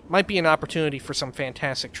here might be an opportunity for some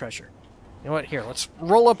fantastic treasure. You know what? Here, let's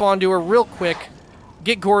roll up onto her real quick.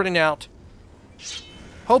 Get Gordon out.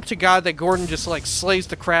 Hope to God that Gordon just, like, slays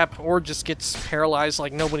the crap or just gets paralyzed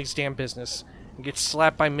like nobody's damn business. And gets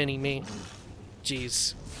slapped by Mini-Me.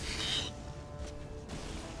 Jeez.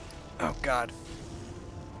 Oh, God.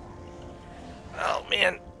 Oh,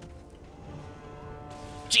 man.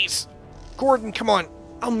 Jeez. Gordon, come on.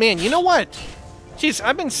 Oh, man, you know what? Jeez,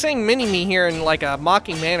 I've been saying Mini-Me here in, like, a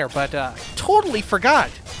mocking manner, but, totally forgot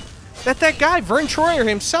that guy, Vern Troyer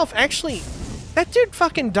himself, actually... That dude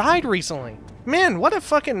fucking died recently. Man, what a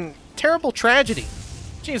fucking terrible tragedy.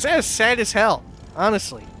 Jeez, that is sad as hell.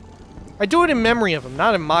 Honestly. I do it in memory of him,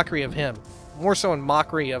 not in mockery of him. More so in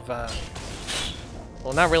mockery of,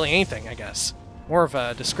 well, not really anything, I guess. More of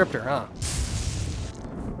a descriptor, huh?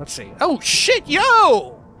 Let's see. Oh, shit,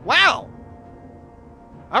 yo! Wow!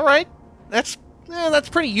 Alright. That's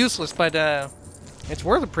pretty useless, but, it's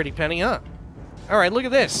worth a pretty penny, huh? Alright, look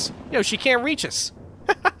at this. Yo, she can't reach us.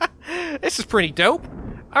 This is pretty dope.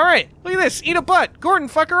 Alright, look at this. Eat a butt. Gordon,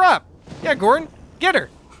 fuck her up. Yeah, Gordon, get her.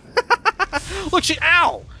 Look,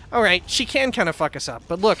 ow! Alright, she can kind of fuck us up,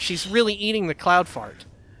 but look, she's really eating the cloud fart.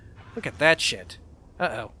 Look at that shit.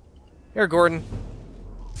 Uh-oh. Here, Gordon.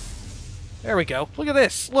 There we go. Look at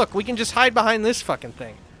this. Look, we can just hide behind this fucking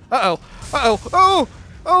thing. Uh-oh. Uh-oh. Oh!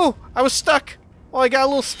 Oh! I was stuck. Oh, I got a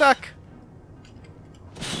little stuck.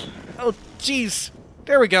 Oh, jeez.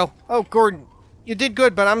 There we go. Oh, Gordon. You did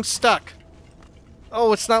good, but I'm stuck.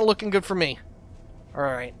 Oh, it's not looking good for me.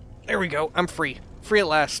 Alright. There we go. I'm free. Free at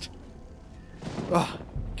last. Oh,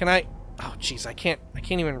 can I... Oh, jeez, I can't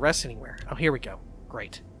even rest anywhere. Oh, here we go.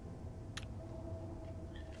 Great.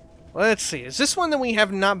 Let's see. Is this one that we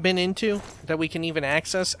have not been into that we can even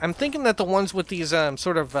access? I'm thinking that the ones with these,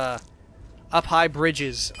 sort of, up-high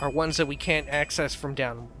bridges are ones that we can't access from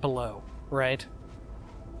down below, right?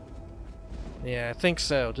 Yeah, I think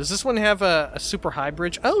so. Does this one have a super high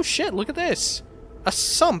bridge? Oh, shit, look at this. A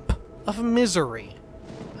sump of misery.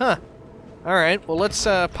 Huh. Alright, well, let's,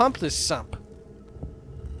 pump this sump.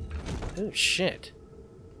 Oh, shit.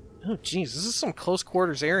 Oh, jeez, this is some close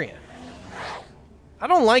quarters area. I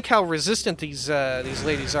don't like how resistant these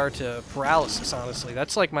ladies are to paralysis, honestly.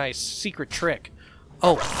 That's like my secret trick.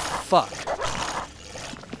 Oh, fuck.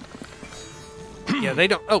 Yeah, they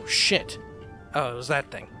don't... Oh, shit. Oh, it was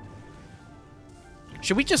that thing.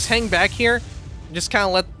 Should we just hang back here? And just kind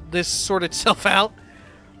of let this sort itself out?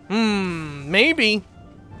 Maybe.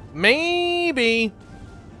 Maybe.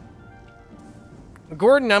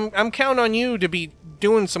 Gordon, I'm counting on you to be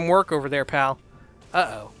doing some work over there, pal.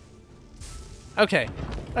 Uh-oh. Okay,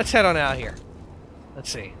 let's head on out here. Let's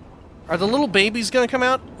see. Are the little babies gonna come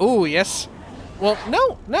out? Oh, yes. Well,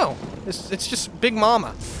 no. It's just Big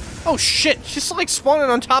Mama. Oh, shit. She's like spawning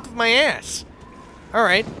on top of my ass.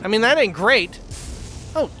 Alright. I mean, that ain't great.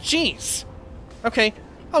 Oh, jeez. Okay.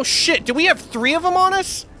 Oh, shit. Do we have 3 of them on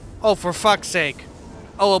us? Oh, for fuck's sake.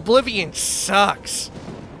 Oh, Oblivion sucks.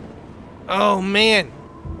 Oh, man.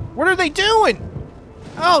 What are they doing?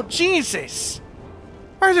 Oh, Jesus.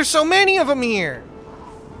 Why are there so many of them here?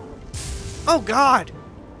 Oh, God.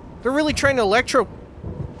 They're really trying to electro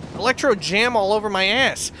jam all over my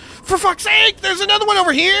ass. For fuck's sake, there's another one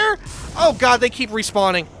over here. Oh, God, they keep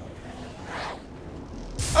respawning.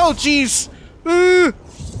 Oh, jeez.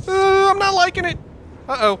 I'm not liking it.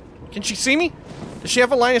 Uh-oh. Can she see me? Does she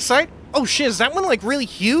have a line of sight? Oh, shit, is that one, like, really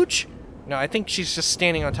huge? No, I think she's just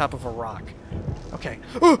standing on top of a rock. Okay.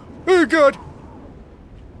 Oh, God.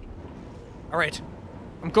 Alright.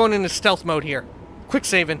 I'm going into stealth mode here. Quick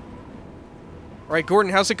saving. Alright,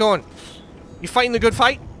 Gordon, how's it going? You fighting the good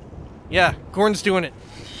fight? Yeah, Gordon's doing it.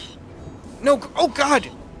 No, oh God!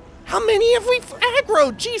 How many have we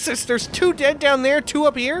aggroed? Jesus, there's 2 dead down there, 2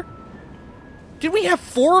 up here? Did we have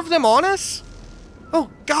 4 of them on us?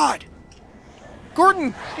 Oh, God!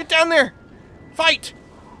 Gordon, get down there! Fight!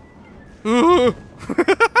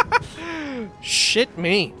 Shit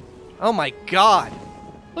me. Oh my God.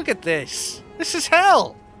 Look at this. This is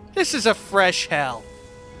hell! This is a fresh hell.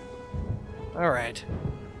 Alright.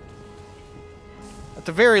 At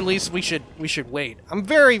the very least, we should wait. I'm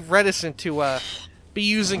very reticent to, be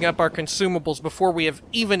using up our consumables before we have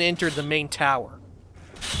even entered the main tower.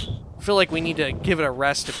 I feel like we need to give it a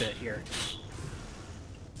rest a bit here.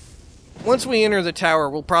 Once we enter the tower,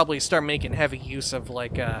 we'll probably start making heavy use of,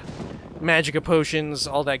 like, Magica potions,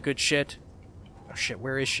 all that good shit. Oh shit,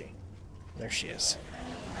 where is she? There she is.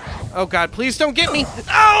 Oh god, please don't get me!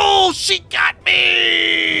 Oh, she got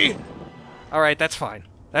me! Alright, that's fine.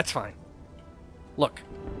 That's fine. Look.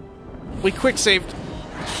 We quick saved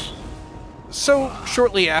so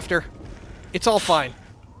shortly after. It's all fine.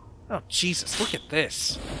 Oh, Jesus, look at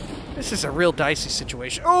this. This is a real dicey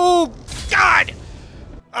situation. Oh, God!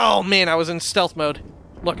 Oh, man, I was in stealth mode.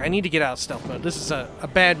 Look, I need to get out of stealth mode. This is a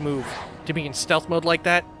bad move to be in stealth mode like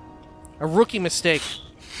that. A rookie mistake.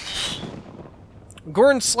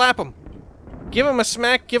 Gordon, slap him. Give him a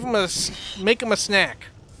smack, make him a snack.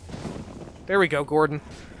 There we go, Gordon.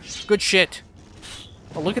 Good shit.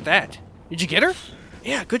 Oh, look at that. Did you get her?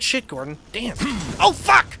 Yeah, good shit, Gordon. Damn. Oh,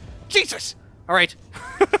 fuck! Jesus! Alright.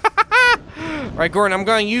 Alright, Gordon, I'm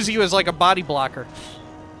going to use you as like a body blocker.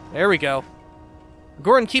 There we go.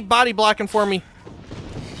 Gordon, keep body blocking for me.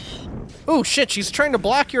 Oh, shit, she's trying to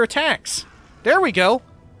block your attacks. There we go.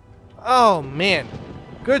 Oh, man.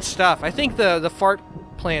 Good stuff. I think the fart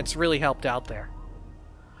plants really helped out there.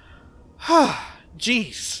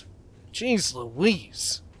 Jeez. Jeez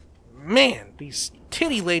Louise. Man, these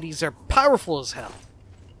titty ladies are powerful as hell.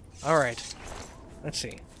 Alright. Let's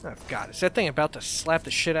see. Oh, God. Is that thing about to slap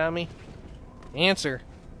the shit out of me? The answer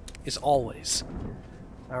is always.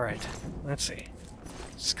 Alright. Let's see.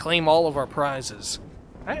 Let's claim all of our prizes.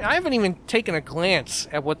 I haven't even taken a glance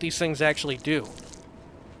at what these things actually do.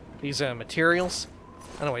 These materials.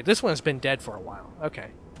 Oh, wait. This one's been dead for a while. Okay.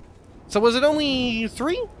 So was it only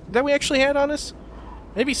 3 that we actually had on us?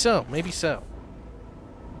 Maybe so. Maybe so.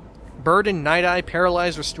 Burden, Night Eye,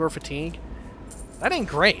 Paralyze, Restore Fatigue. That ain't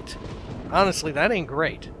great. Honestly, that ain't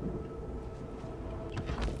great.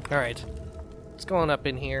 Alright. What's going up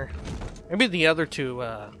in here? Maybe the other two,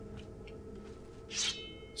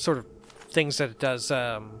 sort of things that it does,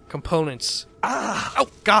 components. Ah! Oh,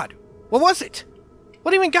 God! What was it?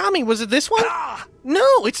 What even got me? Was it this one? Ah!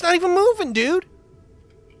 No, it's not even moving, dude!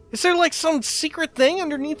 Is there, like, some secret thing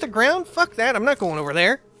underneath the ground? Fuck that, I'm not going over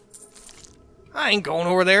there. I ain't going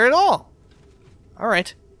over there at all.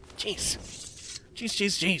 Alright. Jeez.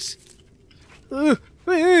 Jeez.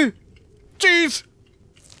 Jeez!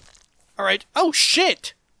 Alright. Oh,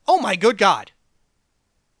 shit! Oh, my good God.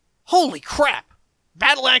 Holy crap!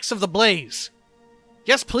 Battle Axe of the Blaze.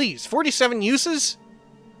 Yes, please. 47 uses?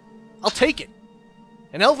 I'll take it.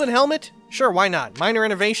 An Elven Helmet? Sure, why not? Minor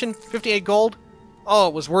Innovation? 58 gold? Oh,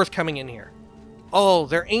 it was worth coming in here. Oh,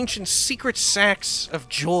 they're ancient secret sacks of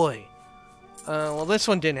joy. Well, this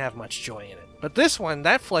one didn't have much joy in it. But this one,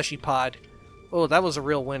 that fleshy pod, oh, that was a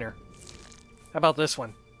real winner. How about this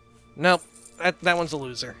one? Nope, that one's a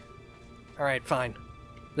loser. Alright, fine.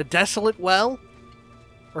 The Desolate Well?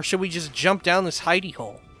 Or should we just jump down this hidey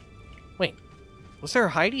hole? Wait, was there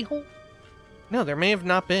a hidey hole? No, there may have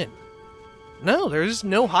not been. No, there's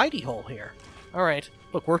no hidey hole here. Alright,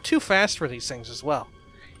 look, we're too fast for these things as well.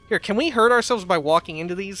 Here, can we hurt ourselves by walking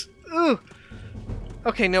into these? Ugh.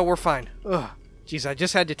 Okay, no, we're fine. Ugh. Jeez, I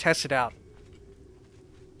just had to test it out.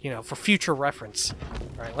 You know, for future reference.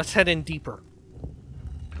 Alright, let's head in deeper.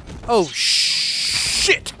 Oh,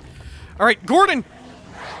 shit! Alright, Gordon!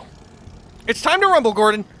 It's time to rumble,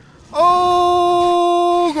 Gordon!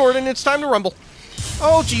 Oh, Gordon, it's time to rumble.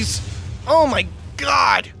 Oh, jeez. Oh, my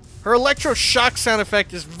God! Her electroshock sound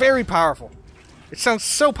effect is very powerful. It sounds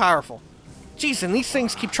so powerful. Jeez, and these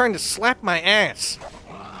things keep trying to slap my ass.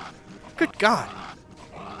 Good God.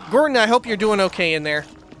 Gordon, I hope you're doing okay in there.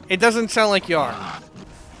 It doesn't sound like you are.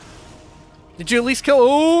 Did you at least kill...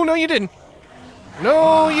 Oh, no, you didn't.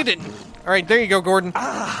 No, you didn't. Alright, there you go, Gordon.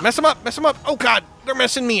 Mess them up, mess them up. Oh, God, they're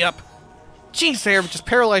messing me up. Jeez, they're just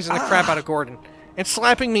paralyzing the crap out of Gordon. And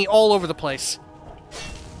slapping me all over the place.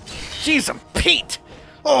 Jeez, I'm Pete.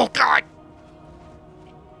 Oh, God.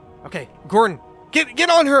 Okay, Gordon, get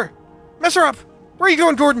on her. Mess her up. Where are you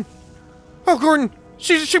going, Gordon? Oh, Gordon,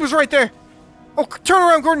 she was right there. Oh, turn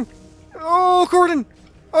around, Gordon. Oh, Gordon.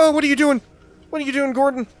 Oh, what are you doing? What are you doing,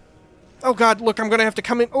 Gordon? Oh, God, look, I'm going to have to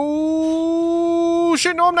come in. Oh,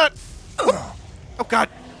 shit, no, I'm not. Oh, God,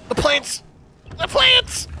 the plants. The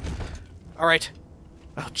plants. All right.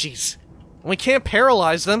 Oh, jeez. We can't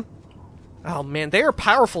paralyze them. Oh, man, they are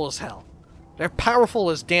powerful as hell. They're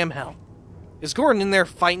powerful as damn hell. Is Gordon in there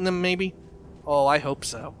fighting them, maybe? Oh, I hope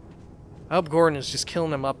so. I hope Gordon is just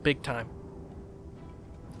killing them up big time.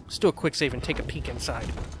 Let's do a quick save and take a peek inside.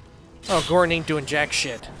 Oh, Gordon ain't doing jack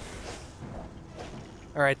shit.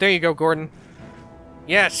 Alright, there you go, Gordon.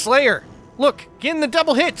 Yeah, Slayer! Look, getting the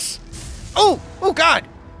double hits! Oh! Oh, God!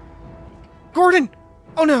 Gordon!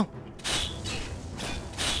 Oh, no!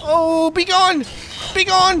 Oh, be gone! Be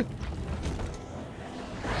gone!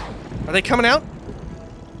 Are they coming out?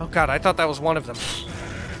 Oh god, I thought that was one of them.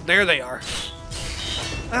 There they are.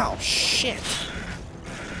 Oh, shit.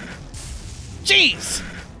 Jeez!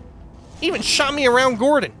 Even shot me around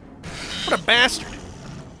Gordon. What a bastard.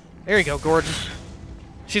 There you go, Gordon.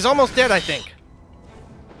 She's almost dead, I think.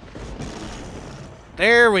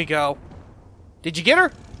 There we go. Did you get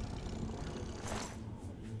her?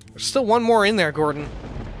 There's still one more in there, Gordon.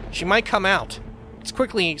 She might come out. Let's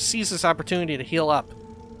quickly seize this opportunity to heal up.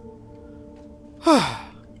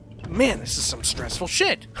 Man, this is some stressful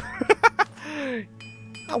shit.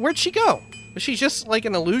 Oh, where'd she go? Was she just like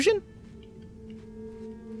an illusion?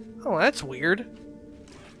 Oh, that's weird.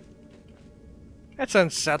 That's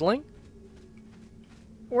unsettling.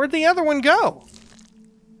 Where'd the other one go?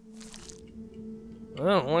 I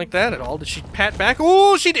don't like that at all. Did she pat back?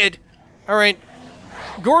 Oh, she did! Alright.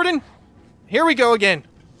 Gordon, here we go again.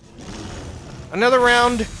 Another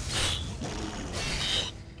round.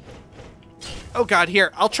 Oh god,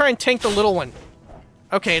 here. I'll try and tank the little one.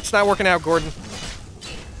 Okay, it's not working out, Gordon.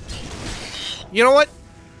 You know what?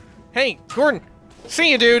 Hey, Gordon.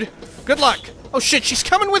 See you, dude. Good luck. Oh shit, she's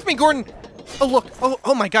coming with me, Gordon! Oh look.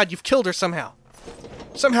 Oh my god, you've killed her somehow.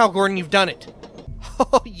 Somehow, Gordon, you've done it.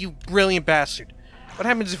 Oh, you brilliant bastard. What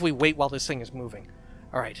happens if we wait while this thing is moving?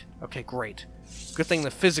 Alright, okay, great. Good thing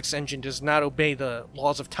the physics engine does not obey the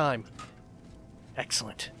laws of time.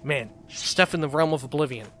 Excellent. Man, stuff in the realm of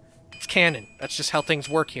Oblivion. It's canon. That's just how things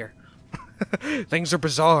work here. Things are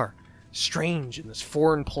bizarre. Strange in this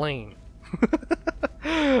foreign plane.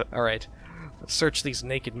 Alright, let's search these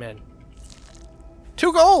naked men.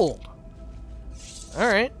 2 gold!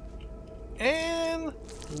 Alright. And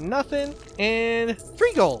nothing. And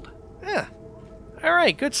 3 gold. Yeah.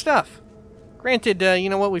 Alright, good stuff. Granted, you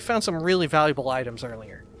know what? We found some really valuable items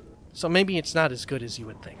earlier. So maybe it's not as good as you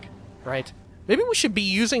would think. Right? Maybe we should be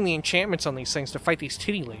using the enchantments on these things to fight these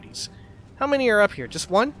titty ladies. How many are up here? Just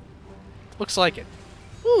one? Looks like it.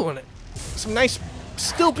 Ooh, and some nice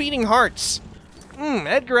still beating hearts.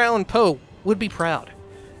 Edgar Allan Poe would be proud.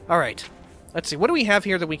 Alright. Let's see. What do we have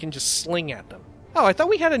here that we can just sling at them? Oh, I thought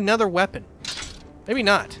we had another weapon. Maybe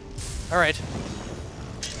not. Alright.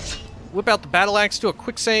 Whip out the battle axe, do a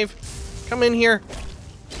quick save. Come in here.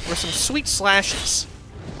 For some sweet slashes.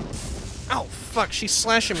 Oh, fuck. She's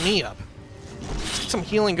slashing me up. Let's get some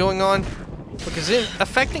healing going on. Look, is it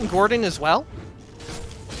affecting Gordon as well?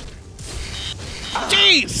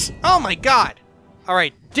 Jeez! Oh my god!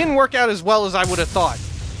 Alright, didn't work out as well as I would have thought.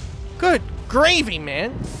 Good gravy,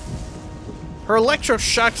 man! Her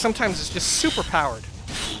electroshock sometimes is just super powered.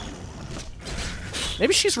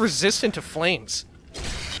 Maybe she's resistant to flames.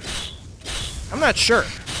 I'm not sure.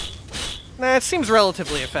 Nah, it seems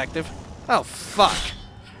relatively effective. Oh, fuck.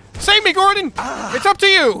 Save me, Gordon! It's up to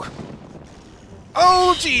you!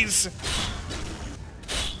 Oh, jeez!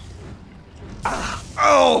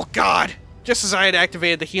 Oh, God! Just as I had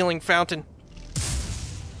activated the healing fountain.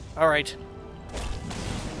 Alright.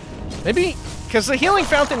 Maybe, because the healing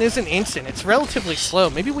fountain isn't instant, it's relatively slow.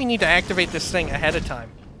 Maybe we need to activate this thing ahead of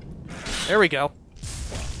time. There we go.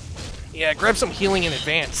 Yeah, grab some healing in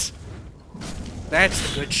advance. That's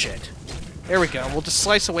the good shit. There we go. We'll just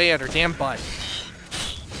slice away at her damn butt.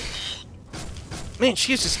 Man,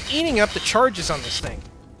 she is just eating up the charges on this thing.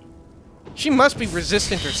 She must be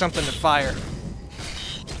resistant or something to fire.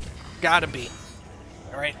 Gotta be.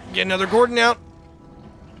 Alright, get another Gordon out.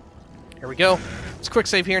 Here we go. Let's quick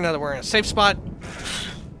save here now that we're in a safe spot.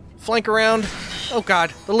 Flank around. Oh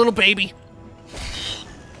god, the little baby.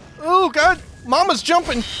 Oh god, Mama's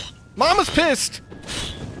jumping. Mama's pissed.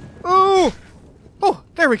 Oh, oh,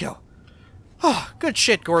 there we go. Oh, good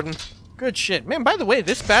shit, Gordon. Good shit. Man, by the way,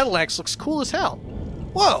 this battle axe looks cool as hell.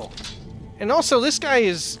 Whoa. And also, this guy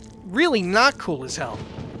is really not cool as hell.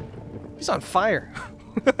 He's on fire.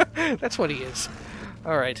 That's what he is.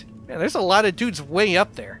 Alright. Man, there's a lot of dudes way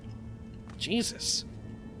up there. Jesus.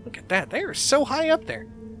 Look at that. They are so high up there.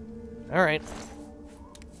 Alright.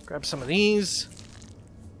 Grab some of these.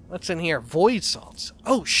 What's in here? Void salts.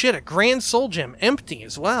 Oh shit, a grand soul gem. Empty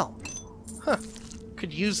as well. Huh.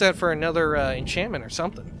 Could use that for another enchantment or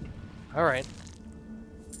something. Alright.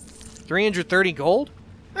 330 gold?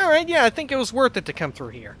 Alright, yeah, I think it was worth it to come through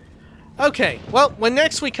here. Okay, well, when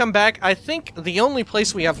next we come back, I think the only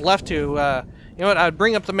place we have left to, you know what, I'd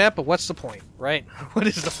bring up the map, but what's the point, right? What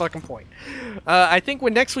is the fucking point? I think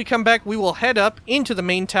when next we come back, we will head up into the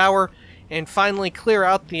main tower and finally clear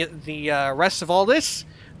out the rest of all this.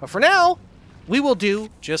 But for now, we will do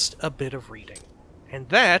just a bit of reading. And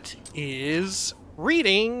that is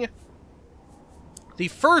reading the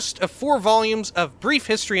first of 4 volumes of Brief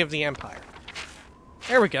History of the Empire.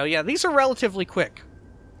 There we go. Yeah, these are relatively quick.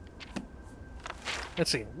 Let's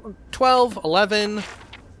see. 12, 11,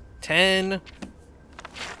 10,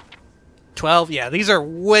 12. Yeah, these are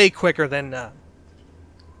way quicker than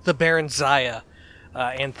the Baron Zaya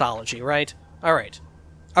anthology, right? Alright.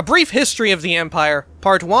 A Brief History of the Empire,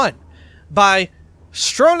 Part 1, by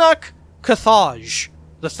Stronach Cathaj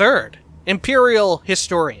III, Imperial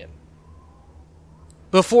Historian.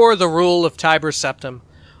 Before the rule of Tiber Septim,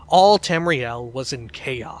 all Tamriel was in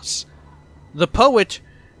chaos. The poet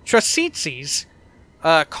Trasitzes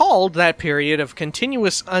called that period of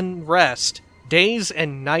continuous unrest days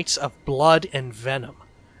and nights of blood and venom.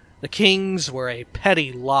 The kings were a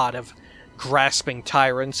petty lot of grasping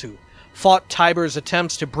tyrants who fought Tiber's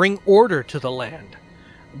attempts to bring order to the land.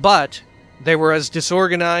 But they were as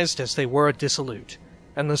disorganized as they were dissolute,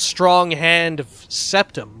 and the strong hand of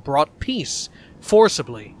Septim brought peace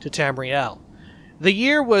forcibly to Tamriel. The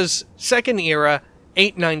year was Second Era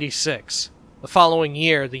 896. The following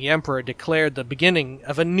year, the Emperor declared the beginning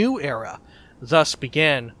of a new era. Thus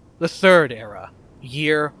began the Third Era,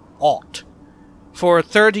 year Alt. For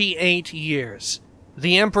 38 years,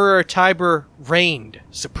 the Emperor Tiber reigned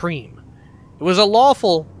supreme. It was a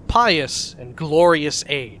lawful, pious, and glorious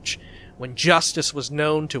age, when justice was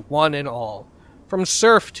known to one and all, from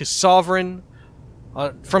serf to sovereign.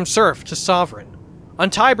 On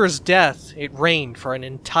Tiber's death, it reigned for an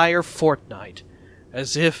entire fortnight,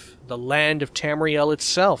 as if the land of Tamriel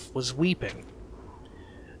itself was weeping.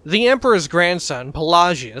 The Emperor's grandson,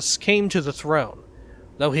 Pelagius, came to the throne.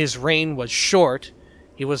 Though his reign was short,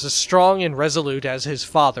 he was as strong and resolute as his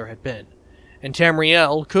father had been, and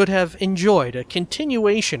Tamriel could have enjoyed a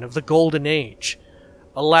continuation of the Golden Age.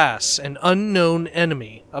 Alas, an unknown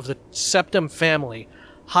enemy of the Septim family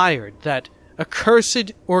hired that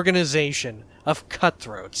accursed organization of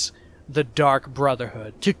cutthroats, the Dark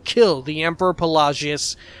Brotherhood, to kill the Emperor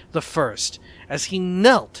Pelagius I, as he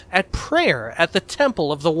knelt at prayer at the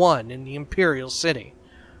Temple of the One in the Imperial City.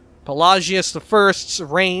 Pelagius I's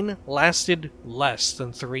reign lasted less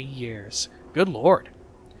than 3 years. Good lord.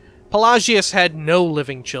 Pelagius had no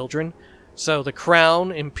living children, so the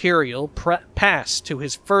crown imperial passed to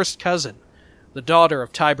his first cousin, the daughter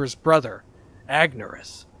of Tiber's brother,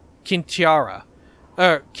 Agnerith, Kintiara.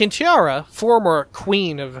 Kintiara, former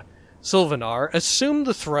queen of Sylvanar, assumed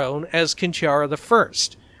the throne as Kintiara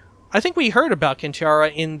I. I think we heard about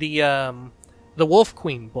Kintiara in the Wolf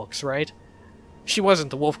Queen books, right? She wasn't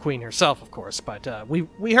the Wolf Queen herself, of course, but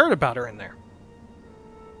we heard about her in there.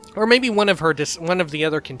 Or maybe one of the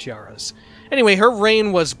other Kintiaras. Anyway, her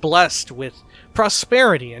reign was blessed with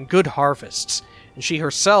prosperity and good harvests, and she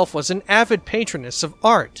herself was an avid patroness of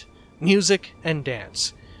art, music, and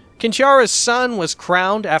dance. Kintiara's son was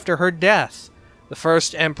crowned after her death, the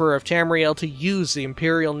first emperor of Tamriel to use the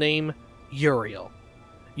imperial name Uriel.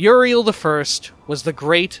 Uriel I was the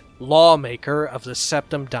great lawmaker of the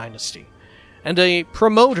Septim dynasty, and a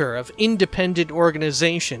promoter of independent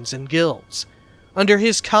organizations and guilds. Under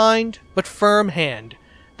his kind but firm hand,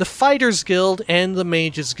 the Fighters' Guild and the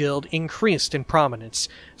Mages' Guild increased in prominence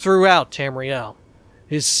throughout Tamriel.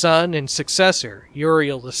 His son and successor,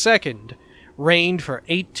 Uriel II, reigned for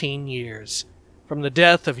 18 years, from the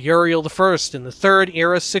death of Uriel I in the Third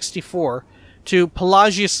Era 64 to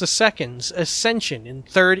Pelagius II's ascension in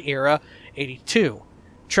Third Era 82.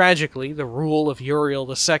 Tragically, the rule of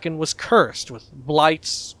Uriel II was cursed with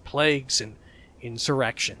blights, plagues, and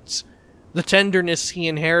insurrections. The tenderness he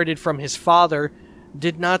inherited from his father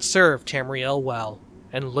did not serve Tamriel well,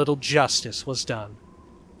 and little justice was done.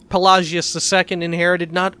 Pelagius II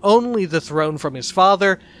inherited not only the throne from his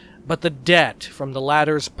father, but the debt from the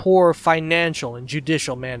latter's poor financial and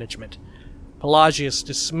judicial management. Pelagius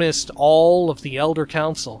dismissed all of the Elder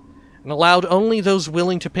Council, and allowed only those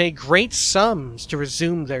willing to pay great sums to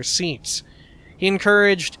resume their seats. He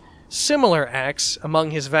encouraged similar acts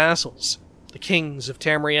among his vassals, the kings of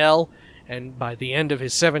Tamriel, and by the end of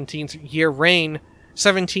his 17-year reign,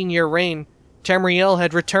 Tamriel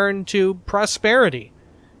had returned to prosperity.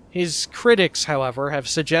 His critics, however, have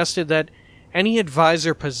suggested that any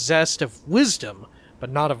advisor possessed of wisdom, but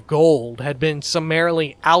not of gold, had been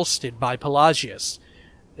summarily ousted by Pelagius.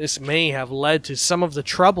 This may have led to some of the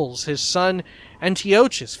troubles his son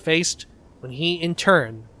Antiochus faced when he in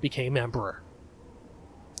turn became emperor.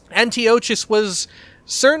 Antiochus was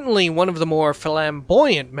certainly one of the more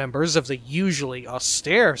flamboyant members of the usually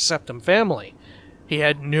austere Septim family. He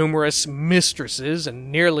had numerous mistresses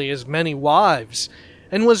and nearly as many wives,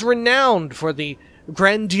 and was renowned for the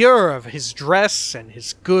grandeur of his dress and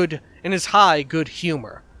his high good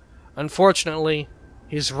humor. Unfortunately,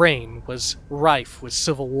 his reign was rife with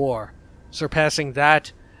civil war, surpassing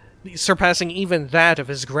even that of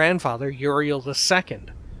his grandfather Uriel II.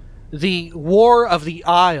 The War of the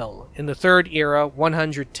Isle in the Third Era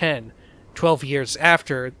 110, 12 years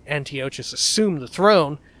after Antiochus assumed the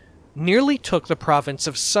throne, nearly took the province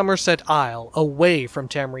of Somerset Isle away from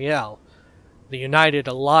Tamriel. The united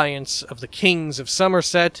alliance of the kings of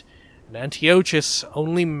Somerset and Antiochus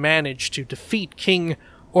only managed to defeat King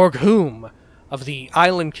Orghum of the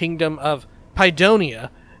island kingdom of Pydonia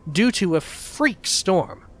due to a freak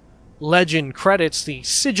storm. Legend credits the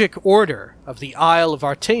Sigic Order of the Isle of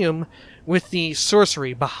Artaeum with the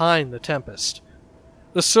sorcery behind the tempest.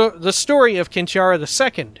 The story of Kintiara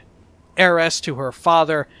II, heiress to her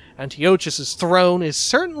father Antiochus' throne, is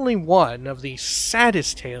certainly one of the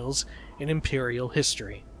saddest tales in imperial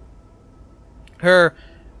history. Her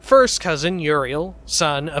first cousin, Uriel,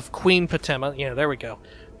 son of Queen Potema,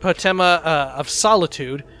 Potema of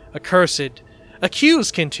Solitude,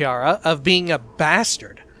 accused Kintiara of being a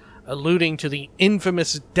bastard, alluding to the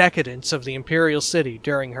infamous decadence of the imperial city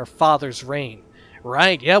during her father's reign.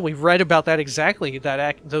 Right, yeah, we've read about that exactly,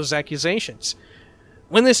 those accusations.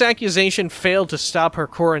 When this accusation failed to stop her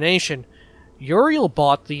coronation, Uriel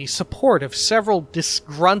bought the support of several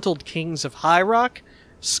disgruntled kings of High Rock,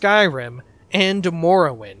 Skyrim, and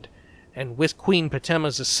Morrowind, and with Queen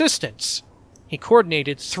Potema's assistance, he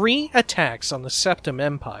coordinated 3 attacks on the Septim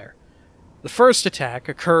Empire. The first attack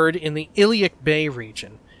occurred in the Iliac Bay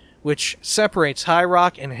region, which separates High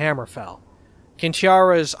Rock and Hammerfell.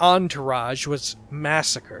 Kintiara's entourage was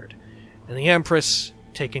massacred, and the Empress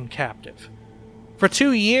taken captive. For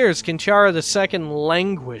 2 years, Kintiara II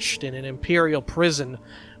languished in an imperial prison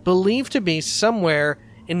believed to be somewhere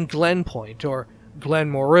in Glenpoint or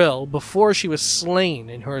Glenmoril before she was slain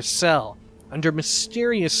in her cell under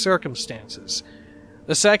mysterious circumstances.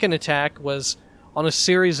 The second attack was on a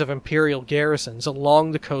series of imperial garrisons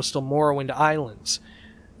along the coastal Morrowind Islands.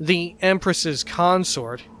 The Empress's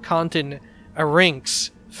consort, Contin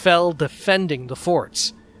Arinx, fell defending the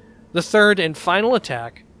forts. The third and final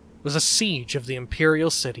attack was a siege of the imperial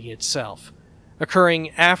city itself, occurring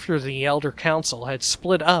after the Elder Council had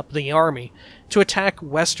split up the army to attack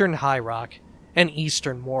western High Rock and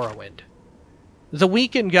eastern Morrowind. The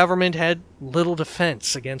weakened government had little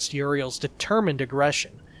defense against Uriel's determined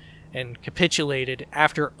aggression, and capitulated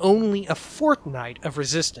after only a fortnight of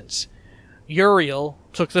resistance. Uriel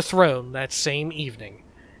took the throne that same evening,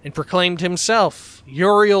 and proclaimed himself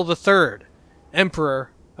Uriel III,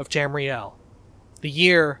 Emperor of Tamriel. The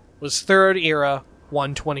year was Third Era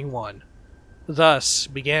 121. Thus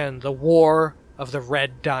began the War of the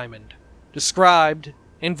Red Diamond, described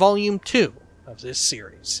in Volume 2 of this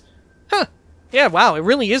series. Huh. Yeah, wow, it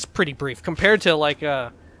really is pretty brief compared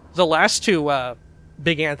to, the last 2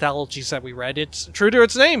 big anthologies that we read. It's true to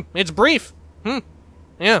its name. It's brief.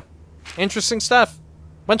 Yeah. Interesting stuff.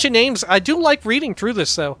 Bunch of names. I do like reading through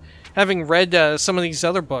this, though, having read some of these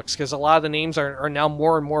other books, because a lot of the names are now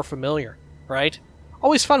more and more familiar, right?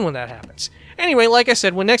 Always fun when that happens. Anyway, like I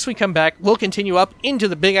said, when next we come back, we'll continue up into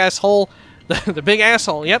the big ass hole. The big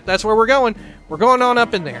asshole. Yep, that's where we're going. We're going on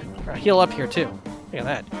up in there. I'll heal up here, too. Look at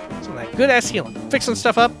that. Some of that good ass healing. Fixing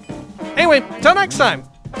stuff up. Anyway, till next time.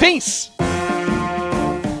 Peace!